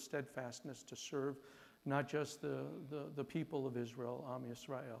 Lord, for his steadfastness to serve not just the people of Israel, Am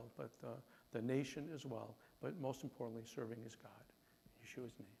Yisrael, but the nation as well, but most importantly, serving his God. In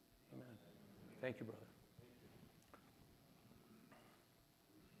Yeshua's name, amen. Thank you, brother.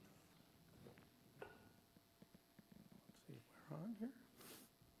 Let's see if we're on here.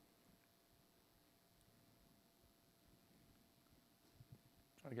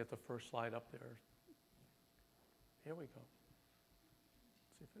 Try to get the first slide up there. Here we go.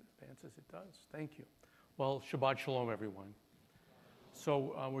 Let's see if it advances. It does. Thank you. Well, Shabbat Shalom, everyone.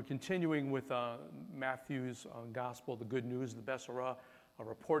 So we're continuing with Matthew's Gospel, the Good News, the Besorah, a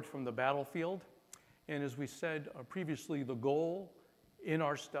report from the battlefield. And as we said previously, the goal in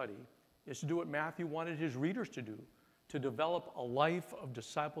our study is to do what Matthew wanted his readers to do, to develop a life of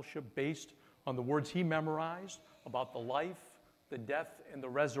discipleship based on the words he memorized about the life, the death, and the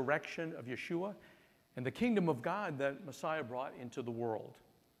resurrection of Yeshua, and the kingdom of God that Messiah brought into the world.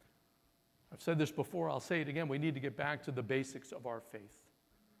 I've said this before, I'll say it again, we need to get back to the basics of our faith.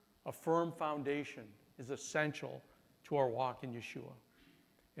 A firm foundation is essential to our walk in Yeshua.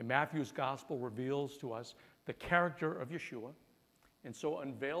 And Matthew's gospel reveals to us the character of Yeshua, and so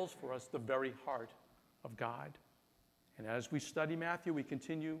unveils for us the very heart of God. And as we study Matthew, we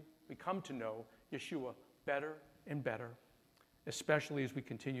come to know Yeshua better and better, especially as we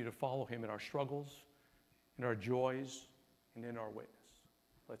continue to follow him in our struggles, in our joys, and in our witness.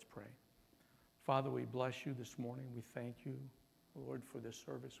 Let's pray. Father, we bless you this morning. We thank you, Lord, for this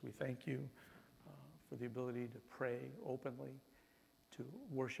service. We thank you for the ability to pray openly, to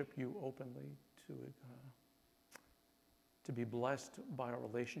worship you openly, to be blessed by our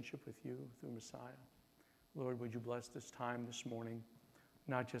relationship with you through Messiah. Lord, would you bless this time this morning,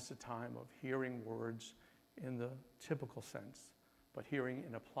 not just a time of hearing words in the typical sense, but hearing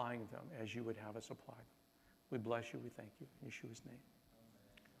and applying them as you would have us apply them. We bless you. We thank you. In Yeshua's name.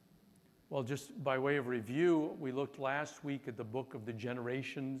 Well, just by way of review, we looked last week at the book of the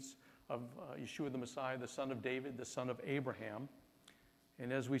generations of Yeshua the Messiah, the son of David, the son of Abraham.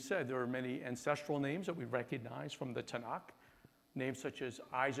 And as we said, there are many ancestral names that we recognize from the Tanakh, names such as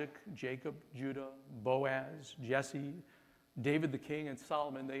Isaac, Jacob, Judah, Boaz, Jesse, David the king, and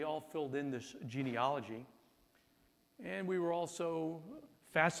Solomon. They all filled in this genealogy. And we were also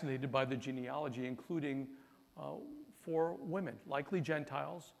fascinated by the genealogy, including 4 women, likely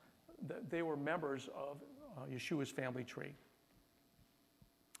Gentiles. They were members of Yeshua's family tree.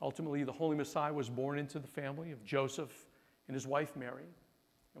 Ultimately, the Holy Messiah was born into the family of Joseph and his wife Mary.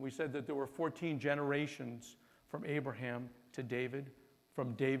 And we said that there were 14 generations from Abraham to David,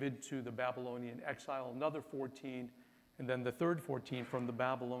 from David to the Babylonian exile, another 14, and then the third 14 from the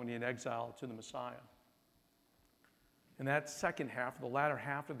Babylonian exile to the Messiah. And that second half, the latter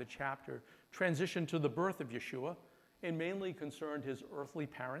half of the chapter, transitioned to the birth of Yeshua and mainly concerned his earthly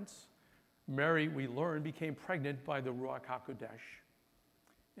parents. Mary, we learned, became pregnant by the Ruach HaKodesh.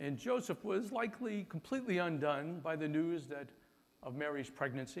 And Joseph was likely completely undone by the news of Mary's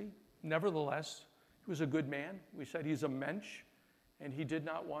pregnancy. Nevertheless, he was a good man. We said he's a mensch, and he did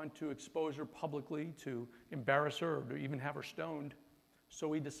not want to expose her publicly to embarrass her or to even have her stoned.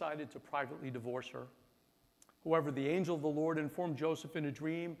 So he decided to privately divorce her. However, the angel of the Lord informed Joseph in a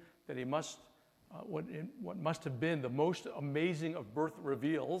dream that he must, what must have been the most amazing of birth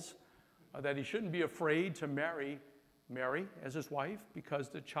reveals, that he shouldn't be afraid to marry Mary as his wife because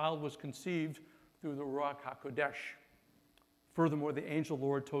the child was conceived through the Ruach HaKodesh. Furthermore, the angel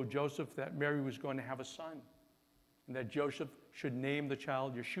Lord told Joseph that Mary was going to have a son and that Joseph should name the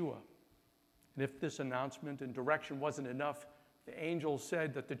child Yeshua. And if this announcement and direction wasn't enough, the angel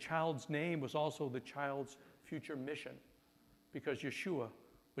said that the child's name was also the child's future mission, because Yeshua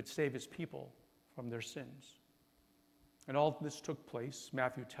would save his people from their sins. And all this took place,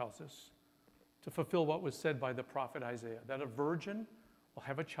 Matthew tells us, to fulfill what was said by the prophet Isaiah, that a virgin will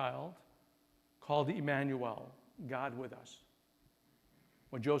have a child called Emmanuel, God with us.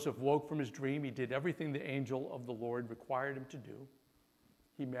 When Joseph woke from his dream, he did everything the angel of the Lord required him to do.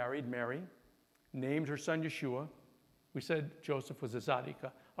 He married Mary, named her son Yeshua. We said Joseph was a tzaddik,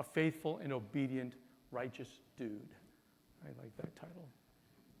 a faithful and obedient, righteous dude. I like that title.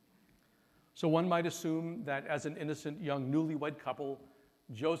 So one might assume that as an innocent young newlywed couple,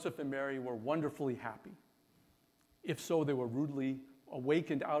 Joseph and Mary were wonderfully happy. If so, they were rudely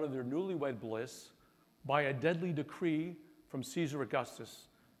awakened out of their newlywed bliss by a deadly decree from Caesar Augustus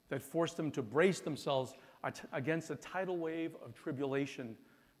that forced them to brace themselves against a tidal wave of tribulation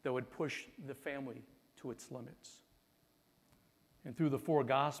that would push the family to its limits. And through the four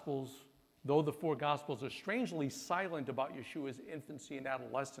Gospels, though the four Gospels are strangely silent about Yeshua's infancy and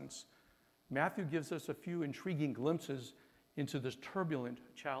adolescence, Matthew gives us a few intriguing glimpses into this turbulent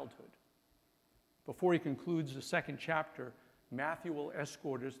childhood. Before he concludes the second chapter, Matthew will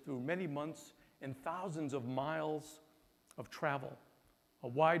escort us through many months and thousands of miles of travel, a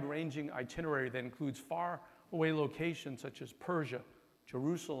wide-ranging itinerary that includes far-away locations such as Persia,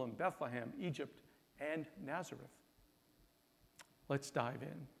 Jerusalem, Bethlehem, Egypt, and Nazareth. Let's dive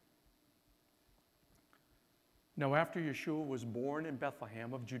in. Now, after Yeshua was born in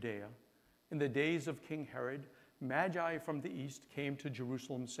Bethlehem of Judea, in the days of King Herod, Magi from the east came to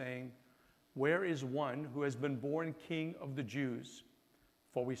Jerusalem, saying, "Where is one who has been born King of the Jews?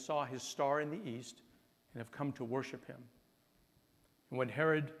 For we saw his star in the east and have come to worship him." And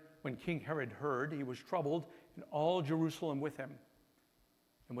when King Herod heard, he was troubled, and all Jerusalem with him.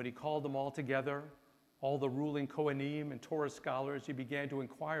 And when he called them all together, all the ruling Kohanim and Torah scholars, he began to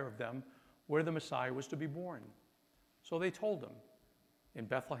inquire of them where the Messiah was to be born. So they told him, "In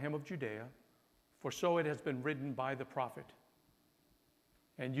Bethlehem of Judea, for so it has been written by the prophet.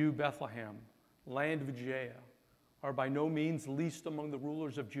 And you, Bethlehem, land of Judea, are by no means least among the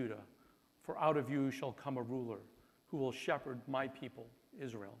rulers of Judah, for out of you shall come a ruler who will shepherd my people,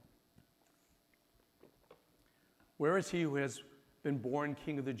 Israel." Where is he who has been born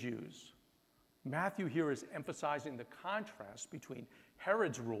King of the Jews? Matthew here is emphasizing the contrast between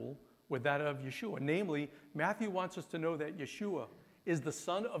Herod's rule with that of Yeshua. Namely, Matthew wants us to know that Yeshua is the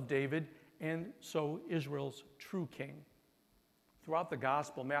son of David and so Israel's true king. Throughout the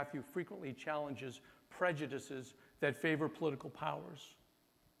gospel, Matthew frequently challenges prejudices that favor political powers.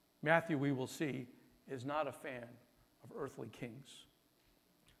 Matthew, we will see, is not a fan of earthly kings.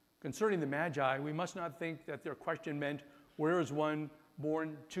 Concerning the Magi, we must not think that their question meant, where is one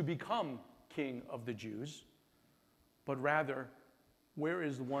born to become King of the Jews? But rather, where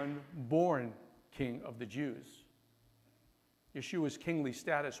is one born King of the Jews? Yeshua's kingly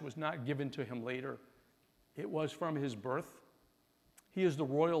status was not given to him later. It was from his birth. He is the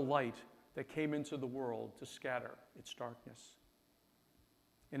royal light that came into the world to scatter its darkness.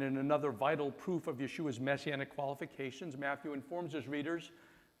 And in another vital proof of Yeshua's messianic qualifications, Matthew informs his readers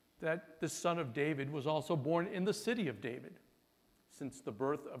that the son of David was also born in the city of David. Since the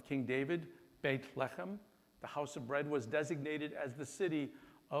birth of King David, Bethlehem, the house of bread, was designated as the city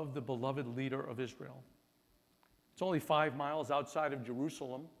of the beloved leader of Israel. It's only 5 miles outside of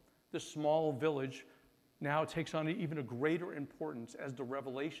Jerusalem. This small village now takes on even a greater importance as the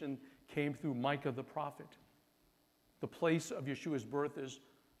revelation came through Micah the prophet. The place of Yeshua's birth is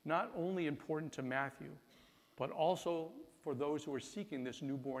not only important to Matthew, but also for those who are seeking this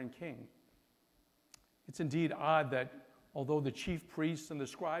newborn king. It's indeed odd that although the chief priests and the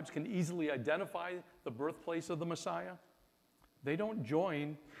scribes can easily identify the birthplace of the Messiah, they don't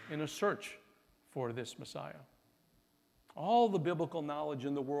join in a search for this Messiah. All the biblical knowledge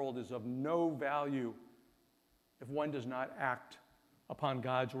in the world is of no value if one does not act upon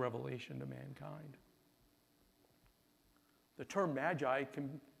God's revelation to mankind. The term magi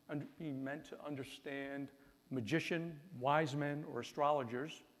can be meant to understand magician, wise men, or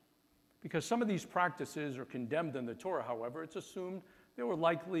astrologers. Because some of these practices are condemned in the Torah, however, it's assumed they were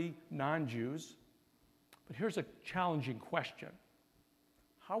likely non-Jews. But here's a challenging question.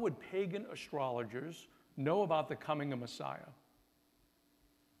 How would pagan astrologers know about the coming of Messiah?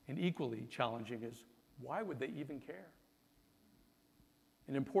 And equally challenging is, why would they even care?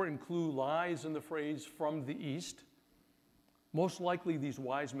 An important clue lies in the phrase, "from the east." Most likely these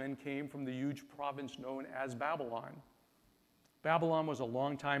wise men came from the huge province known as Babylon. Babylon was a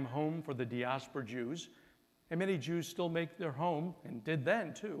longtime home for the diaspora Jews, and many Jews still make their home, and did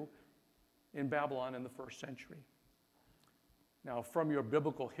then too, in Babylon in the first century. Now, from your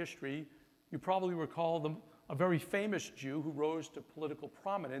biblical history, you probably recall a very famous Jew who rose to political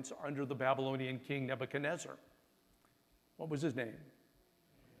prominence under the Babylonian king Nebuchadnezzar. What was his name?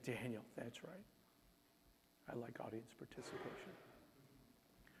 Daniel, that's right. I like audience participation.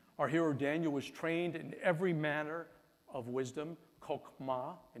 Our hero Daniel was trained in every manner of wisdom,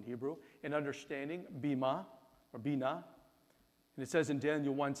 kokmah in Hebrew, in understanding, bima, or bina. And it says in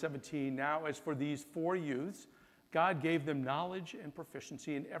Daniel 1:17, now as for these 4 youths, God gave them knowledge and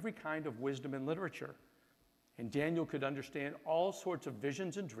proficiency in every kind of wisdom and literature. And Daniel could understand all sorts of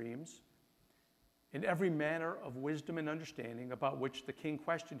visions and dreams. In every manner of wisdom and understanding about which the king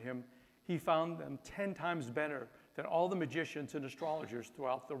questioned him, he found them 10 times better than all the magicians and astrologers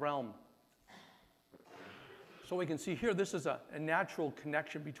throughout the realm. So we can see here, this is a natural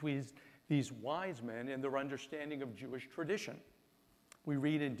connection between these wise men and their understanding of Jewish tradition. We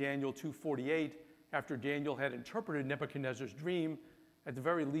read in Daniel 2:48, after Daniel had interpreted Nebuchadnezzar's dream, at the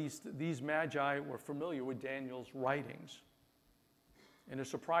very least, these magi were familiar with Daniel's writings. In a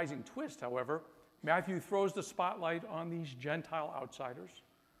surprising twist, however, Matthew throws the spotlight on these Gentile outsiders,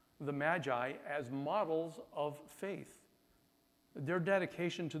 the magi, as models of faith. Their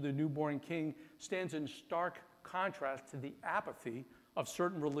dedication to the newborn king stands in stark contrast to the apathy of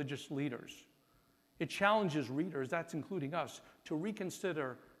certain religious leaders. It challenges readers, that's including us, to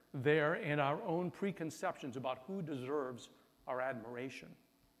reconsider their and our own preconceptions about who deserves our admiration.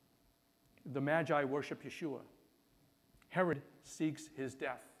 The Magi worship Yeshua. Herod seeks his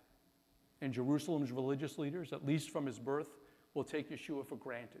death. And Jerusalem's religious leaders, at least from his birth, will take Yeshua for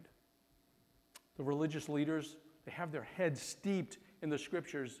granted. The religious leaders, they have their heads steeped in the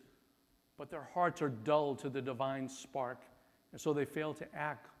scriptures, but their hearts are dull to the divine spark, and so they fail to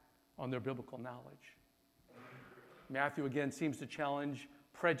act on their biblical knowledge. Matthew again seems to challenge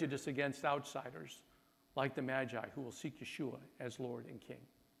prejudice against outsiders, like the Magi who will seek Yeshua as Lord and King.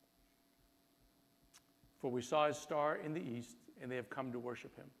 For we saw his star in the east, and they have come to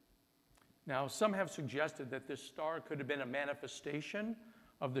worship him. Now, some have suggested that this star could have been a manifestation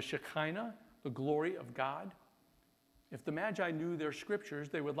of the Shekinah, the glory of God. If the Magi knew their scriptures,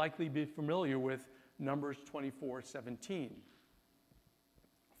 they would likely be familiar with Numbers 24:17.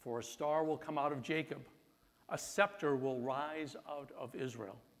 For a star will come out of Jacob, a scepter will rise out of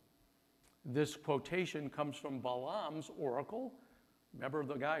Israel. This quotation comes from Balaam's oracle. Remember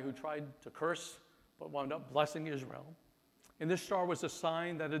the guy who tried to curse but wound up blessing Israel? And this star was a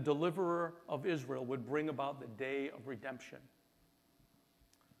sign that a deliverer of Israel would bring about the day of redemption.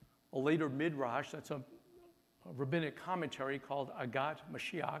 A later midrash, that's a rabbinic commentary called Agat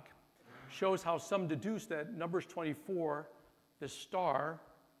Mashiach, shows how some deduce that Numbers 24, this star,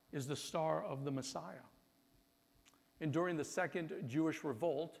 is the star of the Messiah. And during the Second Jewish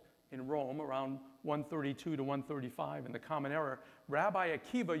Revolt in Rome, around 132 to 135 in the Common Era, Rabbi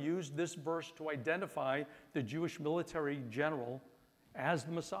Akiva used this verse to identify the Jewish military general as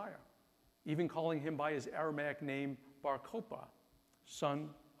the Messiah, even calling him by his Aramaic name Bar Kokhba,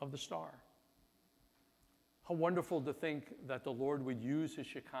 son of the star. How wonderful to think that the Lord would use his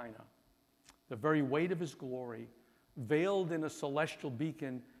Shekinah, the very weight of his glory, veiled in a celestial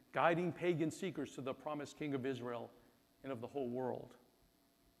beacon, guiding pagan seekers to the promised King of Israel and of the whole world.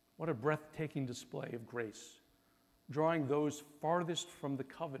 What a breathtaking display of grace, drawing those farthest from the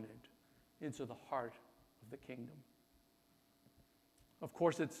covenant into the heart of the kingdom. Of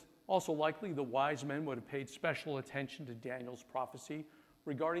course, it's also likely the wise men would have paid special attention to Daniel's prophecy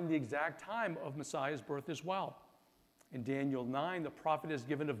regarding the exact time of Messiah's birth as well. In Daniel 9, the prophet is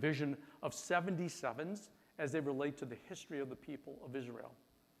given a vision of 77s as they relate to the history of the people of Israel.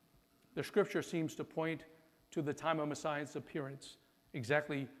 The scripture seems to point to the time of Messiah's appearance,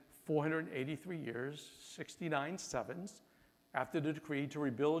 exactly 483 years, 69 sevens, after the decree to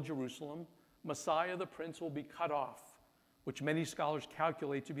rebuild Jerusalem. Messiah the Prince will be cut off, which many scholars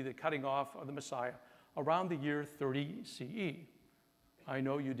calculate to be the cutting off of the Messiah around the year 30 CE. I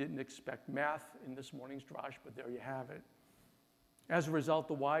know you didn't expect math in this morning's drash, but there you have it. As a result,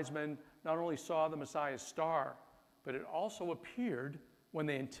 the wise men not only saw the Messiah's star, but it also appeared when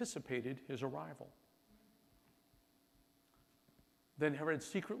they anticipated his arrival. Then Herod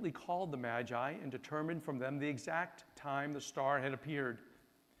secretly called the Magi and determined from them the exact time the star had appeared.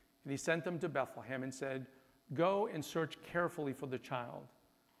 And he sent them to Bethlehem and said, "Go and search carefully for the child.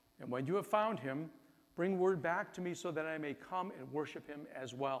 And when you have found him, bring word back to me so that I may come and worship him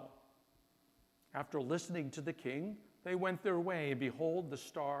as well." After listening to the king, they went their way, and behold, the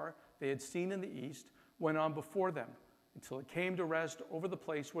star they had seen in the east went on before them until it came to rest over the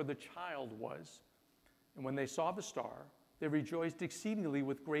place where the child was. And when they saw the star, they rejoiced exceedingly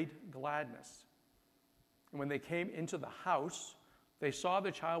with great gladness. And when they came into the house, they saw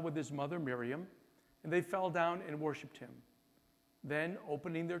the child with his mother Miriam, and they fell down and worshipped him. Then,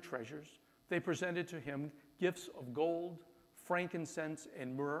 opening their treasures, they presented to him gifts of gold, frankincense,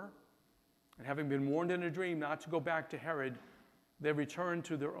 and myrrh. And having been warned in a dream not to go back to Herod, they returned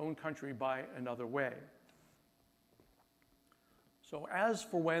to their own country by another way. So as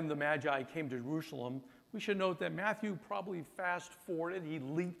for when the Magi came to Jerusalem, we should note that Matthew probably fast-forwarded, he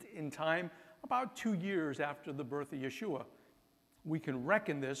leaped in time about 2 years after the birth of Yeshua. We can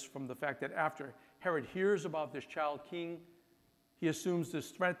reckon this from the fact that after Herod hears about this child king, he assumes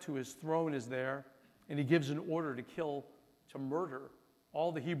this threat to his throne is there, and he gives an order to murder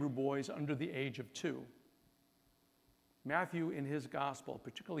all the Hebrew boys under the age of 2. Matthew, in his gospel,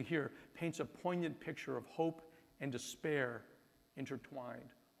 particularly here, paints a poignant picture of hope and despair intertwined.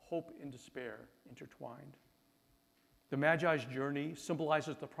 Hope and despair intertwined. The Magi's journey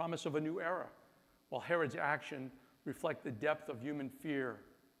symbolizes the promise of a new era, while Herod's action reflects the depth of human fear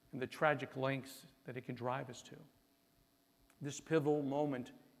and the tragic lengths that it can drive us to. This pivotal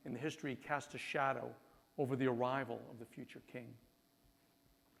moment in the history casts a shadow over the arrival of the future king.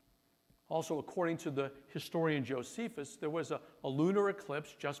 Also, according to the historian Josephus, there was a lunar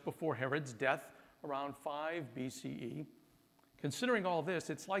eclipse just before Herod's death around 5 BCE. Considering all this,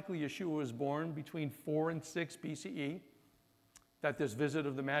 it's likely Yeshua was born between 4 and 6 BCE, that this visit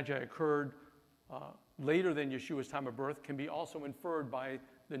of the Magi occurred later than Yeshua's time of birth can be also inferred by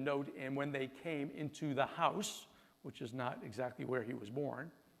the note, and when they came into the house, which is not exactly where he was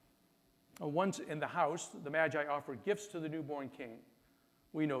born. Once in the house, the Magi offered gifts to the newborn king.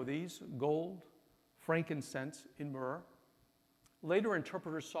 We know these: gold, frankincense, and myrrh. Later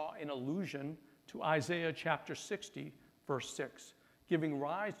interpreters saw an allusion to Isaiah chapter 60, verse 6, giving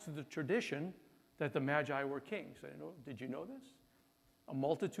rise to the tradition that the Magi were kings. Did you know this? A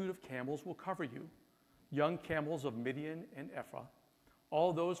multitude of camels will cover you, young camels of Midian and Ephah.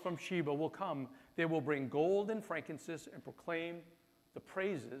 All those from Sheba will come. They will bring gold and frankincense and proclaim the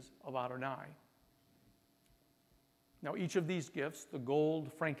praises of Adonai. Now, each of these gifts, the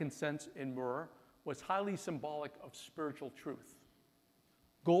gold, frankincense, and myrrh, was highly symbolic of spiritual truth.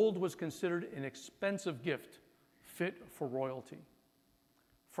 Gold was considered an expensive gift, fit for royalty.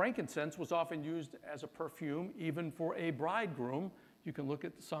 Frankincense was often used as a perfume, even for a bridegroom. You can look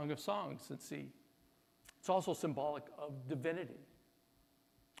at the Song of Songs and see. It's also symbolic of divinity.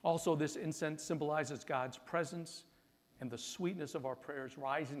 Also, this incense symbolizes God's presence and the sweetness of our prayers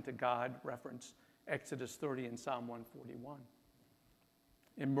rising to God, reference Exodus 30 and Psalm 141.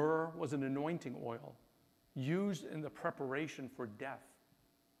 And myrrh was an anointing oil used in the preparation for death.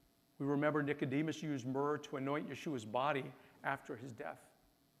 We remember Nicodemus used myrrh to anoint Yeshua's body after his death.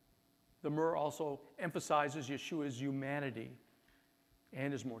 The myrrh also emphasizes Yeshua's humanity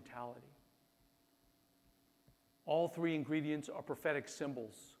and his mortality. All three ingredients are prophetic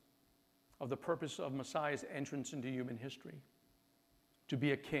symbols of the purpose of Messiah's entrance into human history: to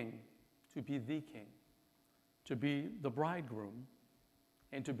be a king, to be the king, to be the bridegroom,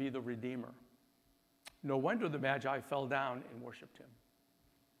 and to be the redeemer. No wonder the Magi fell down and worshiped him.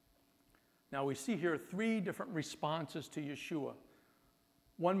 Now we see here 3 different responses to Yeshua.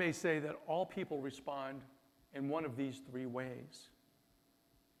 One may say that all people respond in one of these 3 ways.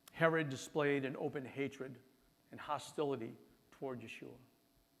 Herod displayed an open hatred and hostility toward Yeshua.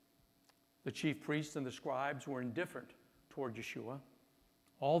 The chief priests and the scribes were indifferent toward Yeshua,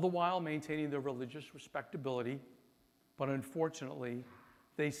 all the while maintaining their religious respectability, but unfortunately,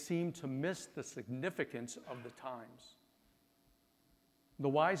 they seemed to miss the significance of the times. The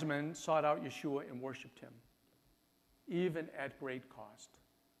wise men sought out Yeshua and worshiped him, even at great cost.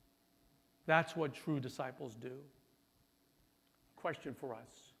 That's what true disciples do. Question for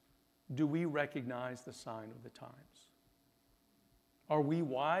us: do we recognize the sign of the times? Are we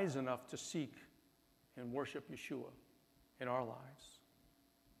wise enough to seek and worship Yeshua in our lives?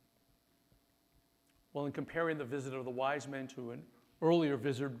 Well, in comparing the visit of the wise men to an earlier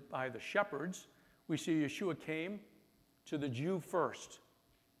visit by the shepherds, we see Yeshua came to the Jew first,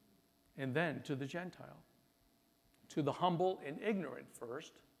 and then to the Gentile, to the humble and ignorant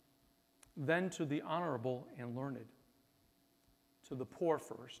first, then to the honorable and learned, to the poor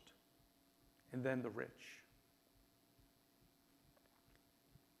first, and then the rich.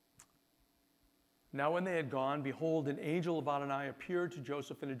 Now when they had gone, behold, an angel of Adonai appeared to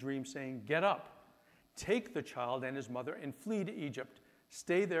Joseph in a dream, saying, "Get up, take the child and his mother, and flee to Egypt.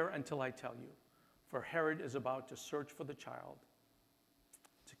 Stay there until I tell you, for Herod is about to search for the child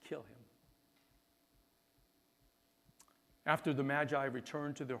to kill him." After the Magi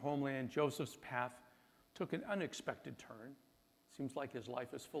returned to their homeland, Joseph's path took an unexpected turn. Seems like his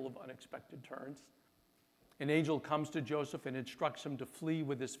life is full of unexpected turns. An angel comes to Joseph and instructs him to flee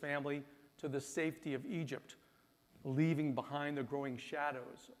with his family to the safety of Egypt, leaving behind the growing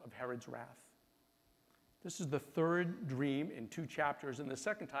shadows of Herod's wrath. This is the third dream in 2 chapters, and the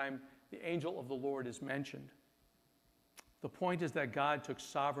second time the angel of the Lord is mentioned. The point is that God took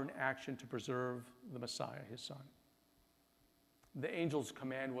sovereign action to preserve the Messiah, his son. The angel's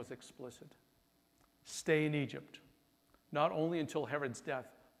command was explicit. Stay in Egypt, not only until Herod's death,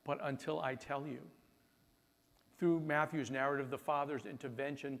 but until I tell you. Through Matthew's narrative, the Father's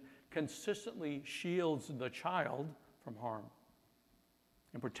intervention consistently shields the child from harm.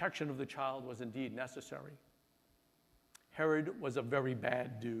 And protection of the child was indeed necessary. Herod was a very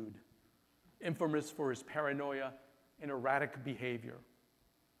bad dude, infamous for his paranoia and erratic behavior.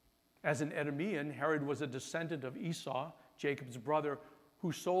 As an Edomian, Herod was a descendant of Esau, Jacob's brother,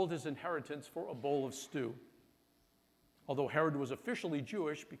 who sold his inheritance for a bowl of stew. Although Herod was officially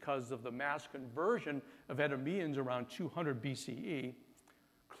Jewish because of the mass conversion of Edomians around 200 BCE,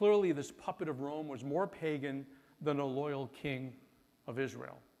 clearly this puppet of Rome was more pagan than a loyal king of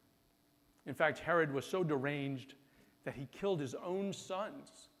Israel. In fact, Herod was so deranged that he killed his own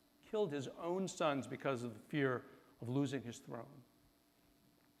sons because of the fear of losing his throne.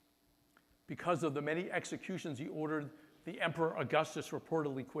 Because of the many executions he ordered, the Emperor Augustus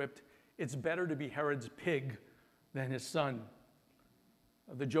reportedly quipped, "It's better to be Herod's pig than his son."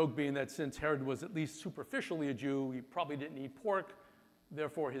 The joke being that since Herod was at least superficially a Jew, he probably didn't eat pork,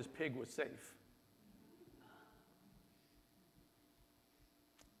 therefore his pig was safe.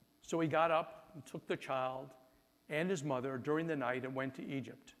 So he got up and took the child and his mother during the night and went to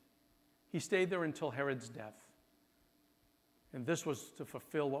Egypt. He stayed there until Herod's death. And this was to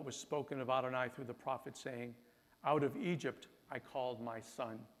fulfill what was spoken of Adonai through the prophet, saying, "Out of Egypt I called my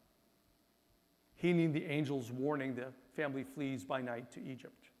son." Heeding the angel's warning, the family flees by night to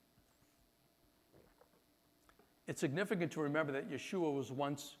Egypt. It's significant to remember that Yeshua was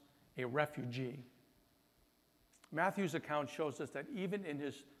once a refugee. Matthew's account shows us that even in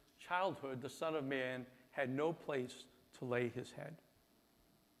his childhood, the Son of Man had no place to lay his head.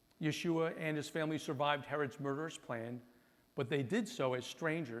 Yeshua and his family survived Herod's murderous plan, but they did so as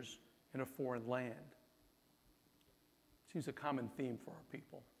strangers in a foreign land. Seems a common theme for our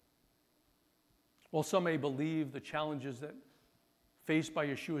people. While some may believe the challenges that faced by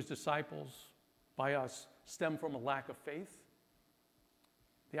Yeshua's disciples, by us, stem from a lack of faith,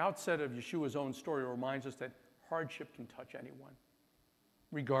 the outset of Yeshua's own story reminds us that hardship can touch anyone,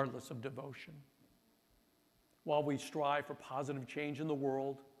 regardless of devotion. While we strive for positive change in the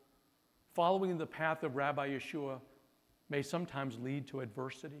world, following the path of Rabbi Yeshua may sometimes lead to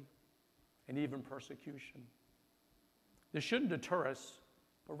adversity and even persecution. This shouldn't deter us,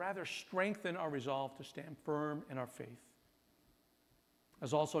 but rather strengthen our resolve to stand firm in our faith.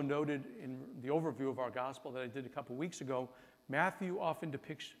 As also noted in the overview of our gospel that I did a couple weeks ago, Matthew often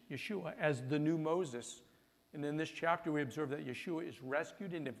depicts Yeshua as the new Moses. And in this chapter, we observe that Yeshua is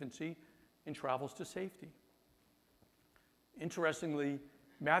rescued in infancy and travels to safety. Interestingly,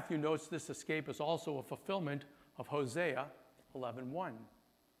 Matthew notes this escape is also a fulfillment of Hosea 11:1.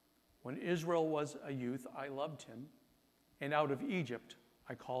 When Israel was a youth, I loved him, and out of Egypt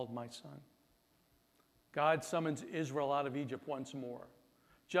I called my son. God summons Israel out of Egypt once more,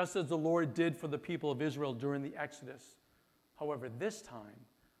 just as the Lord did for the people of Israel during the Exodus. However, this time,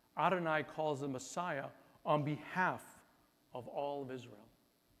 Adonai calls the Messiah on behalf of all of Israel.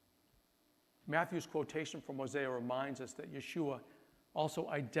 Matthew's quotation from Hosea reminds us that Yeshua also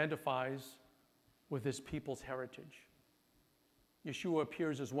identifies with his people's heritage. Yeshua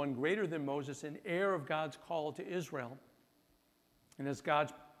appears as one greater than Moses, an heir of God's call to Israel. And as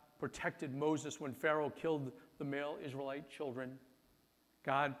God protected Moses when Pharaoh killed the male Israelite children,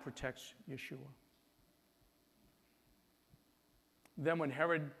 God protects Yeshua. Then when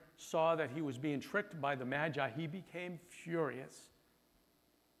Herod saw that he was being tricked by the Magi, he became furious.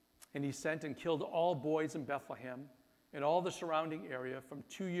 And he sent and killed all boys in Bethlehem and all the surrounding area from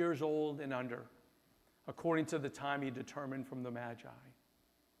 2 years old and under, according to the time he determined from the Magi.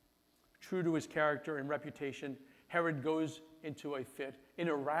 True to his character and reputation, Herod goes into a fit, in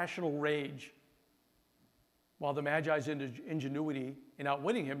irrational rage. While the Magi's ingenuity in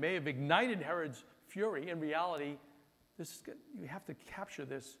outwitting him may have ignited Herod's fury, in reality, you have to capture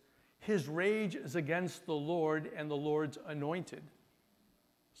this. His rage is against the Lord and the Lord's anointed.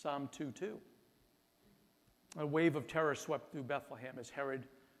 Psalm 2:2. A wave of terror swept through Bethlehem as Herod,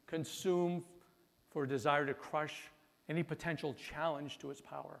 consumed for a desire to crush any potential challenge to his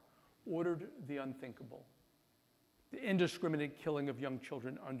power, ordered the unthinkable. the indiscriminate killing of young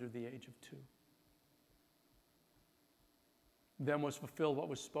children under the age of 2. Then was fulfilled what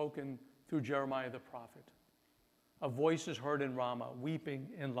was spoken through Jeremiah the prophet. A voice is heard in Ramah, weeping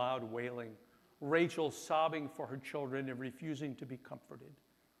and loud wailing, Rachel sobbing for her children and refusing to be comforted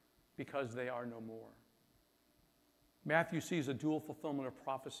because they are no more. Matthew sees a dual fulfillment of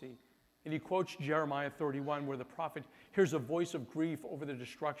prophecy, and he quotes Jeremiah 31, where the prophet hears a voice of grief over the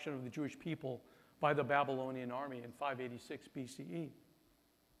destruction of the Jewish people by the Babylonian army in 586 BCE.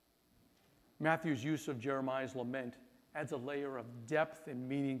 Matthew's use of Jeremiah's lament adds a layer of depth and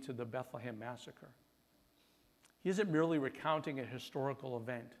meaning to the Bethlehem massacre. He isn't merely recounting a historical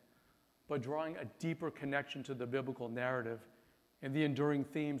event, but drawing a deeper connection to the biblical narrative and the enduring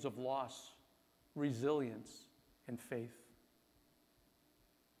themes of loss, resilience, and faith.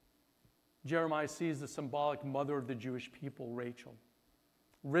 Jeremiah sees the symbolic mother of the Jewish people, Rachel,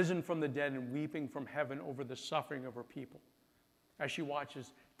 risen from the dead and weeping from heaven over the suffering of her people, as she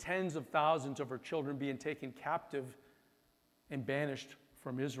watches tens of thousands of her children being taken captive and banished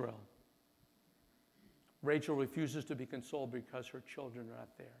from Israel. Rachel refuses to be consoled because her children are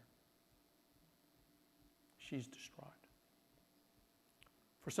not there. She's distraught.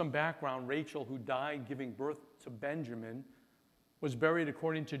 For some background, Rachel, who died giving birth to Benjamin, was buried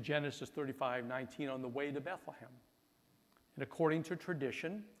according to Genesis 35:19 on the way to Bethlehem. And according to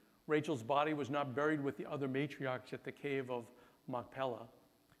tradition, Rachel's body was not buried with the other matriarchs at the cave of Machpelah,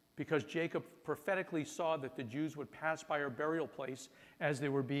 because Jacob prophetically saw that the Jews would pass by her burial place as they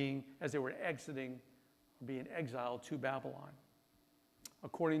were being exiled to Babylon.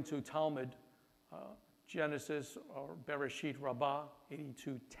 According to Talmud, Genesis or Bereshit Rabbah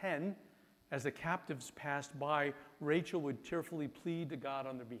 82:10, as the captives passed by, Rachel would tearfully plead to God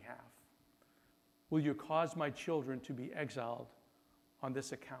on their behalf. Will you cause my children to be exiled on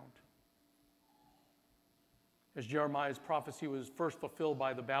this account? As Jeremiah's prophecy was first fulfilled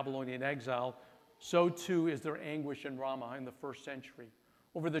by the Babylonian exile, so too is their anguish in Ramah in the 1st century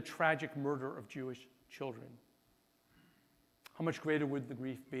over the tragic murder of Jewish children. How much greater would the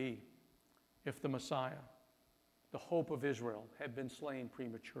grief be if the Messiah, the hope of Israel, had been slain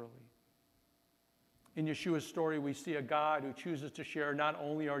prematurely? In Yeshua's story, we see a God who chooses to share not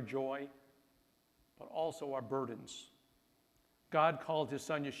only our joy, but also our burdens. God called his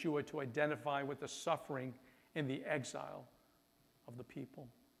son Yeshua to identify with the suffering and the exile of the people.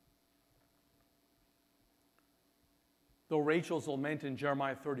 Though Rachel's lament in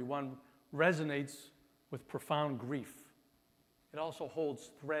Jeremiah 31 resonates with profound grief, it also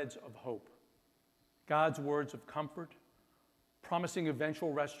holds threads of hope. God's words of comfort, promising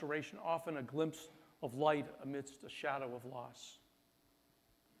eventual restoration, often a glimpse of light amidst a shadow of loss.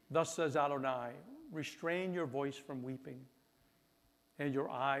 Thus says Adonai, restrain your voice from weeping and your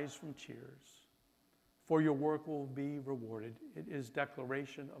eyes from tears, for your work will be rewarded. It is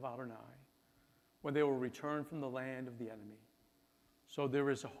declaration of Adonai, when they will return from the land of the enemy. So there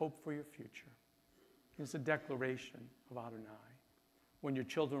is a hope for your future. It's a declaration of Adonai, when your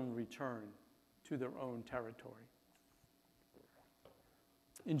children will return to their own territory.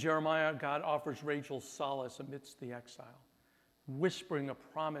 In Jeremiah, God offers Rachel solace amidst the exile, whispering a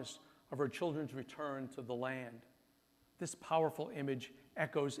promise of her children's return to the land. This powerful image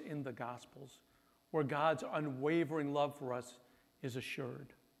echoes in the Gospels, where God's unwavering love for us is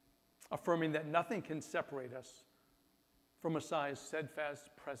assured, affirming that nothing can separate us from Messiah's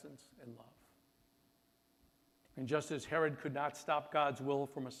steadfast presence and love. And just as Herod could not stop God's will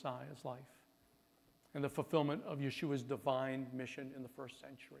for Messiah's life and the fulfillment of Yeshua's divine mission in the 1st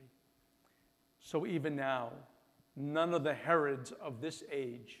century, so even now, none of the Herods of this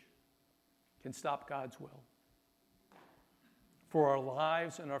age can stop God's will. For our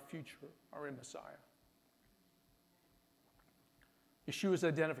lives and our future are in Messiah. Yeshua's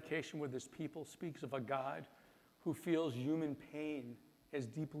identification with his people speaks of a God who feels human pain as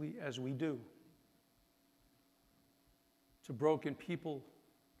deeply as we do. To broken people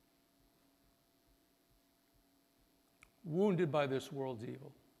wounded by this world's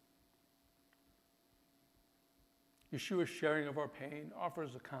evil. Yeshua's sharing of our pain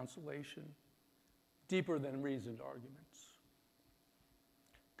offers a consolation deeper than reasoned arguments.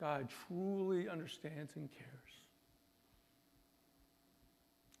 God truly understands and cares,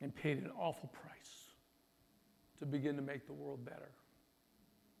 and paid an awful price to begin to make the world better.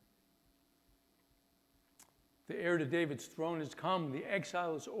 The heir to David's throne has come. The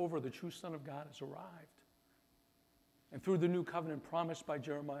exile is over. The true Son of God has arrived. And through the new covenant promised by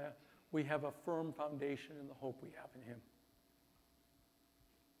Jeremiah, we have a firm foundation in the hope we have in him.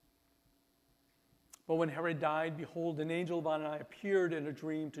 But when Herod died, behold, an angel of Adonai appeared in a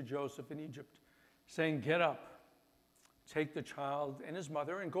dream to Joseph in Egypt, saying, "Get up, take the child and his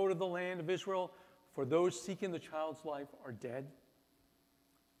mother and go to the land of Israel, for those seeking the child's life are dead.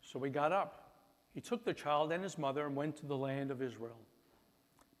 So he got up. He took the child and his mother and went to the land of Israel.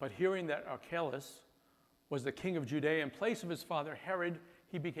 But hearing that Archelaus was the king of Judea in place of his father Herod,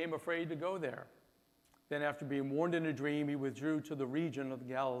 he became afraid to go there. Then after being warned in a dream, he withdrew to the region of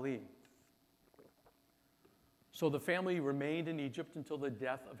Galilee. So the family remained in Egypt until the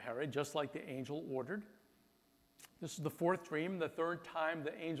death of Herod, just like the angel ordered. This is the fourth dream, the third time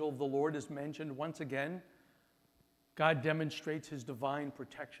the angel of the Lord is mentioned. Once again, God demonstrates his divine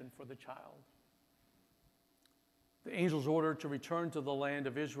protection for the child. The angel's order to return to the land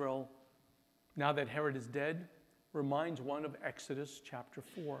of Israel, now that Herod is dead, reminds one of Exodus chapter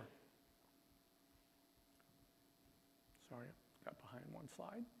 4. Sorry, I got behind one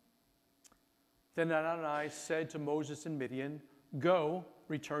slide. Then Adonai said to Moses and Midian, "Go,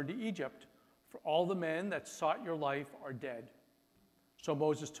 return to Egypt, for all the men that sought your life are dead." So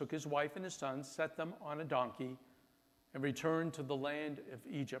Moses took his wife and his sons, set them on a donkey, and returned to the land of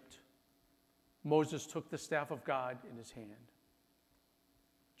Egypt. Moses took the staff of God in his hand.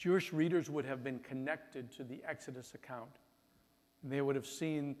 Jewish readers would have been connected to the Exodus account. And they would have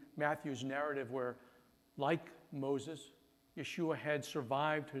seen Matthew's narrative where, like Moses, Yeshua had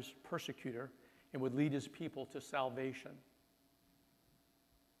survived his persecutor and would lead his people to salvation.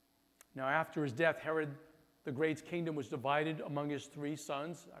 Now, after his death, Herod the Great's kingdom was divided among his three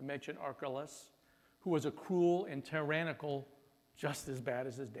sons. I mentioned Archelaus, who was a cruel and tyrannical, just as bad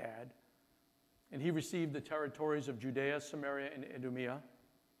as his dad. And he received the territories of Judea, Samaria, and Idumea.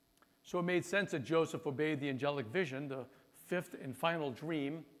 So it made sense that Joseph obeyed the angelic vision, the fifth and final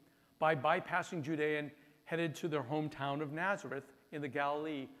dream, by bypassing Judea and headed to their hometown of Nazareth in the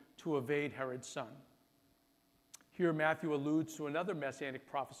Galilee to evade Herod's son. Here, Matthew alludes to another messianic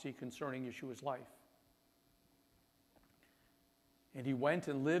prophecy concerning Yeshua's life. And he went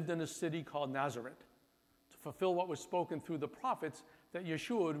and lived in a city called Nazareth to fulfill what was spoken through the prophets, that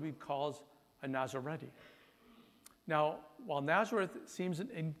Yeshua would be called a Nazarene. Now, while Nazareth seems an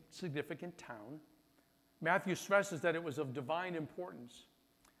insignificant town, Matthew stresses that it was of divine importance.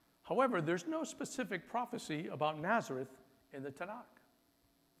 However, there's no specific prophecy about Nazareth in the Tanakh.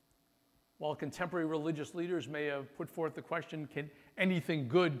 While contemporary religious leaders may have put forth the question, can anything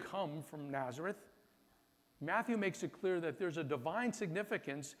good come from Nazareth? Matthew makes it clear that there's a divine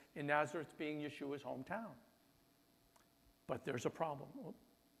significance in Nazareth being Yeshua's hometown. But there's a problem.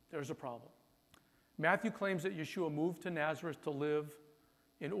 There's a problem. Matthew claims that Yeshua moved to Nazareth to live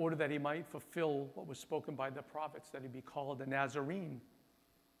in order that he might fulfill what was spoken by the prophets, that he be called a Nazarene.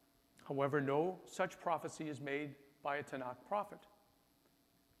 However, no such prophecy is made by a Tanakh prophet.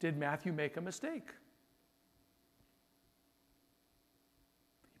 Did Matthew make a mistake?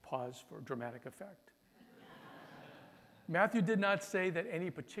 He paused for dramatic effect. Matthew did not say that any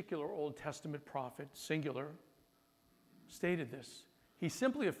particular Old Testament prophet, singular, stated this. He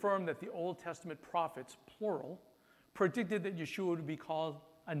simply affirmed that the Old Testament prophets, plural, predicted that Yeshua would be called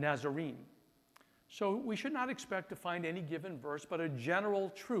a Nazarene. So we should not expect to find any given verse, but a general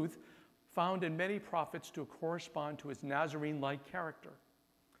truth found in many prophets to correspond to his Nazarene-like character.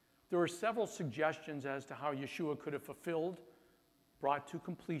 There are several suggestions as to how Yeshua could have fulfilled, brought to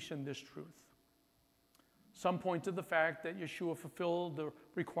completion this truth. Some point to the fact that Yeshua fulfilled the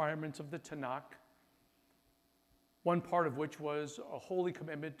requirements of the Tanakh, one part of which was a holy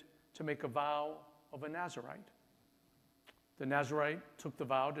commitment to make a vow of a Nazarite. The Nazarite took the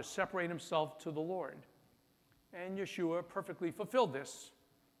vow to separate himself to the Lord, and Yeshua perfectly fulfilled this.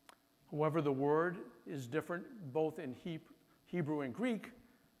 However, the word is different both in Hebrew and Greek.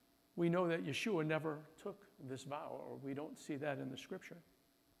 We know that Yeshua never took this vow, or we don't see that in the scripture.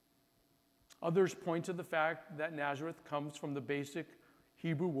 Others point to the fact that Nazareth comes from the basic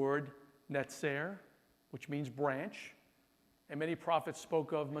Hebrew word netzer, which means branch, and many prophets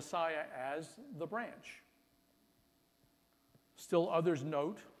spoke of Messiah as the branch. Still others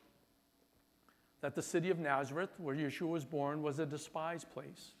note that the city of Nazareth, where Yeshua was born, was a despised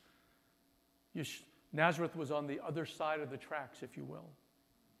place. Nazareth was on the other side of the tracks, if you will.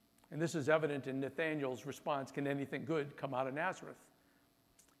 And this is evident in Nathanael's response, can anything good come out of Nazareth?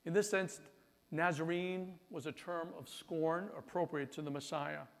 In this sense, Nazarene was a term of scorn appropriate to the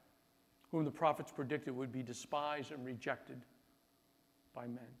Messiah, whom the prophets predicted would be despised and rejected by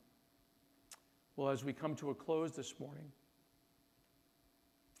men. Well, as we come to a close this morning,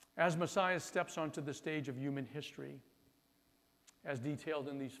 as Messiah steps onto the stage of human history, as detailed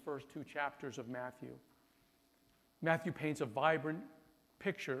in these first two chapters of Matthew, Matthew paints a vibrant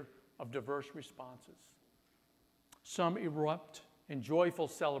picture of diverse responses. Some erupt in joyful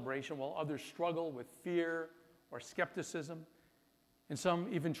celebration, while others struggle with fear, or skepticism, and some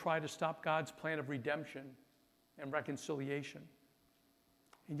even try to stop God's plan of redemption and reconciliation.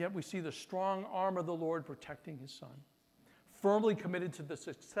 And yet we see the strong arm of the Lord protecting his Son, firmly committed to the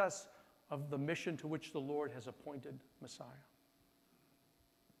success of the mission to which the Lord has appointed Messiah.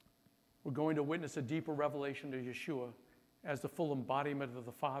 We're going to witness a deeper revelation of Yeshua as the full embodiment of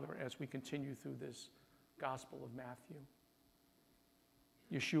the Father as we continue through this Gospel of Matthew.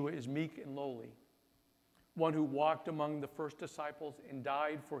 Yeshua is meek and lowly, one who walked among the first disciples and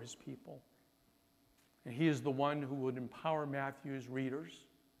died for his people. And he is the one who would empower Matthew's readers,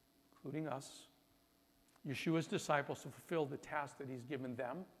 including us, Yeshua's disciples, to fulfill the task that he's given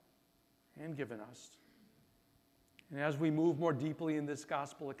them and given us. And as we move more deeply in this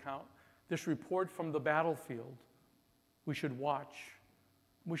gospel account, this report from the battlefield, we should watch.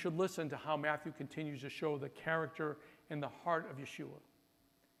 We should listen to how Matthew continues to show the character and the heart of Yeshua,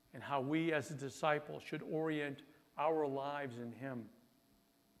 and how we as a disciple should orient our lives in him.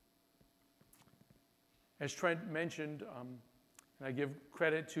 As Trent mentioned, and I give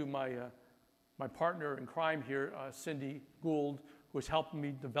credit to my partner in crime here, Cindy Gould, who has helped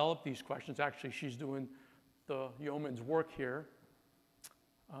me develop these questions. Actually, she's doing the yeoman's work here.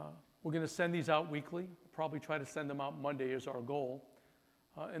 We're going to send these out weekly. Probably try to send them out Monday is our goal.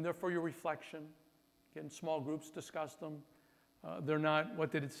 And they're for your reflection. Get in small groups, discuss them. They're not,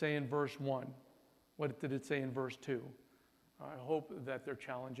 what did it say in verse 1? What did it say in verse 2? I hope that they're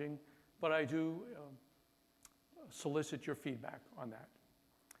challenging, but I do solicit your feedback on that.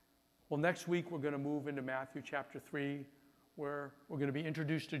 Well, next week we're going to move into Matthew chapter 3, where we're going to be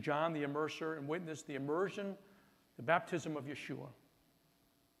introduced to John the Immerser and witness the immersion, the baptism of Yeshua.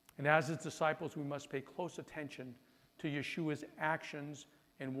 And as his disciples, we must pay close attention to Yeshua's actions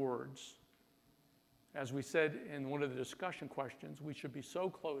and words. As we said in one of the discussion questions, we should be so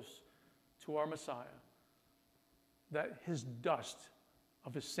close to our Messiah that his dust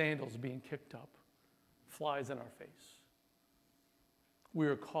of his sandals being kicked up flies in our face. We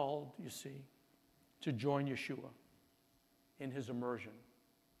are called, you see, to join Yeshua in his immersion.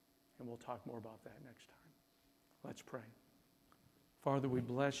 And we'll talk more about that next time. Let's pray. Father, we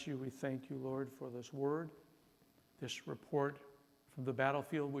bless you. We thank you, Lord, for this word, this report from the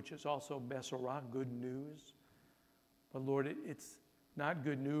battlefield, which is also Besorah, good news. But Lord, it's not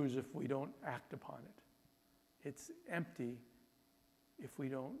good news if we don't act upon it. It's empty if we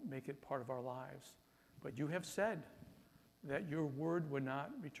don't make it part of our lives. But you have said that your word would not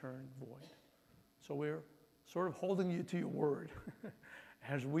return void. So we're sort of holding you to your word.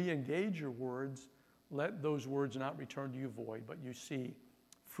 As we engage your words, let those words not return to you void, but you see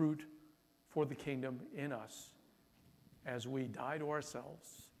fruit for the kingdom in us as we die to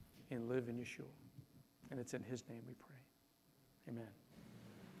ourselves and live in Yeshua. And it's in his name we pray. Amen.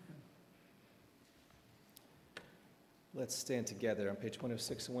 Let's stand together on page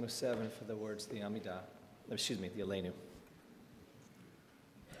 106 and 107 for the words, the Amidah. The Aleinu.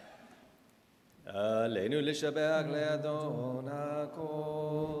 Aleinu l'shabach le'adon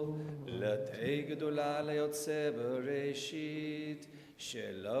ha'kol, l'tei gedola le'yotze bereshit,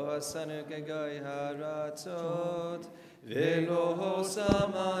 shelo asanu k'gai haratzot, ve'lo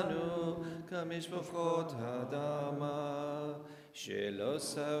samanu k'mishpachot ha'adama, shelo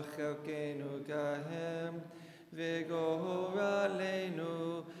sachalkenu kahem, ve'gor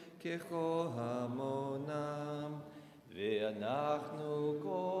aleinu ככל המונם, ואנחנו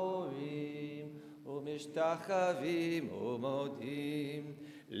קוראים ומשתחווים ומודים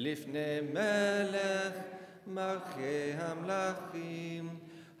לפני מלך מלכי המלכים,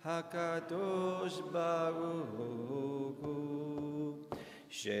 הקדוש ברוך הוא,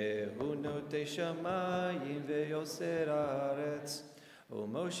 שהוא נוטה שמיים ויוסר הארץ,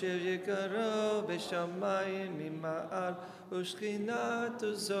 ומשה יקרו בשמיים ממעל,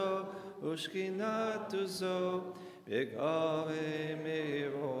 ושכינתו זו בגבי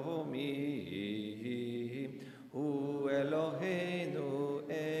מרומים, הוא אלוהינו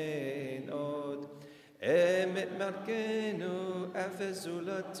אין עוד, אמת מלכנו אפס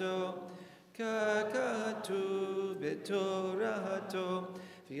זולתו, ככתוב בתורתו,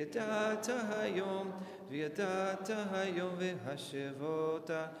 וידעת היום והשבות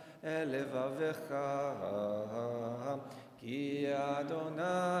אל לבבך, כי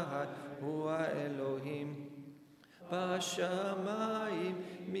אדוני הוא האלוהים בשמיים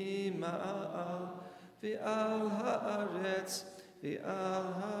ממעל, ועל הארץ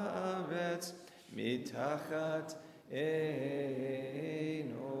מתחת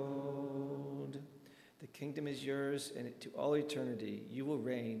אין עוד. The kingdom is yours, and to all eternity you will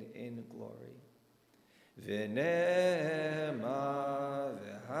reign in glory. ונאמר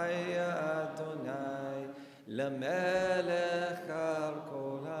והיה אדוני למלך על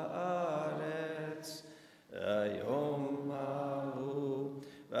כל הארץ. היום ההוא,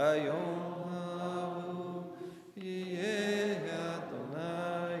 והיום ההוא, יהיה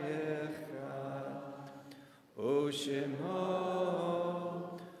אדוני אחד. ושמו,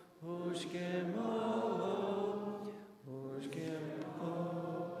 ושכמו,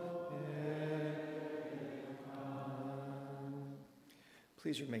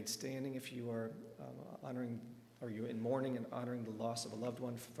 Please remain standing if you are honoring, or you're in mourning and honoring the loss of a loved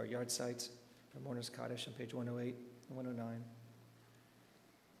one for our yard sites, for Mourners Kaddish on page 108 and 109.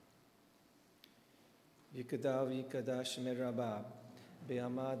 Yikada v'yikada shemir rabba,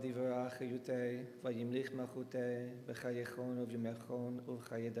 be'amad divrach yutei, v'yimlich malchutei, v'chayechon uv'yimechon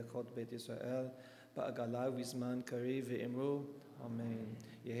uv'chaye dakot bet Yisrael, ba'agala v'zman kari v'imru, amen.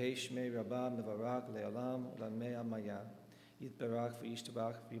 Yehei shmei rabba mevarak le'olam u'lamei amaya. יתברך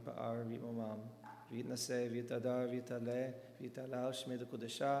וישתבח ויפאר ויתמומם ויתנשא ויתהדר ויתעלה ויתהלל שמי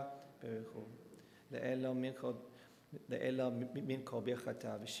לקודשה ברכו. לאלה מן כל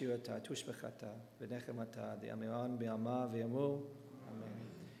ברכתה ושירתה תושבחתה ונחמתה דאמירן בימה ויאמרו אמן.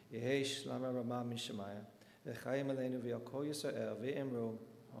 יהי שלום רמה משמיים וחיים עלינו ועל כל ישראל ואמרו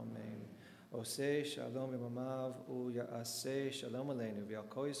אמן. עושה שלום במרומיו ויעשה שלום עלינו ועל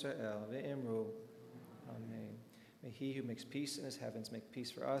כל ישראל ואמרו amen. May he who makes peace in his heavens make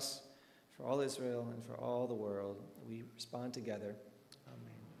peace for us, for all Israel, and for all the world. We respond together.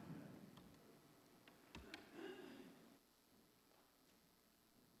 Amen.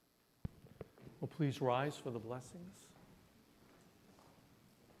 Well, please rise for the blessings.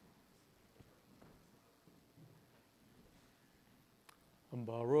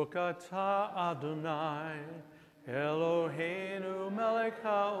 Baruch atah Adonai, Eloheinu melech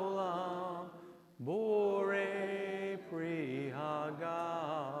haolam, Borei pri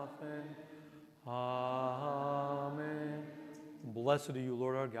hagafen. Amen. Blessed are you,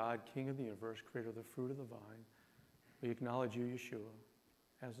 Lord our God, King of the universe, creator of the fruit of the vine. We acknowledge you, Yeshua,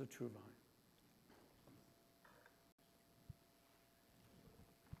 as the true vine.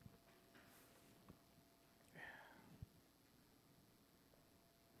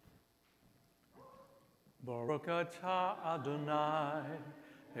 Baruch atah Adonai,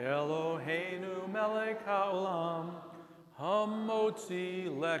 Eloheinu melech haolam, hamotzi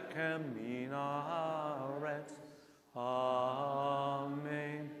lechem min haaretz.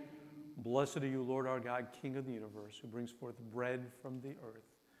 Amen. Blessed are you, Lord our God, King of the universe, who brings forth bread from the earth.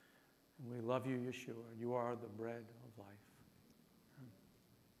 And we love you, Yeshua. You are the bread of life.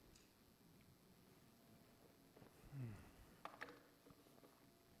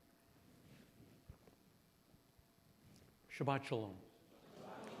 Shabbat Shalom.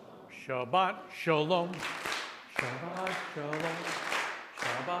 Shabbat Shalom. Shabbat Shalom.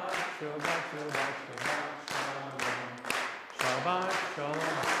 Shabbat, Shabbat, Shabbat, Shabbat Shalom. Shabbat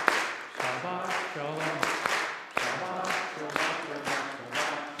Shalom. Shabbat Shalom. Shabbat, Shabbat, Shabbat,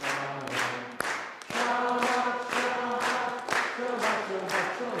 Shabbat Shalom. Shabbat, Shabbat, Shabbat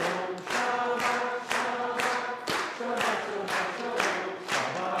Shalom. Shabbat, Shabbat,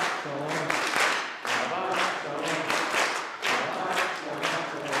 Shabbat Shalom. Shabbat Shalom.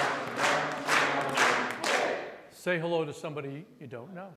 Say hello to somebody you don't know.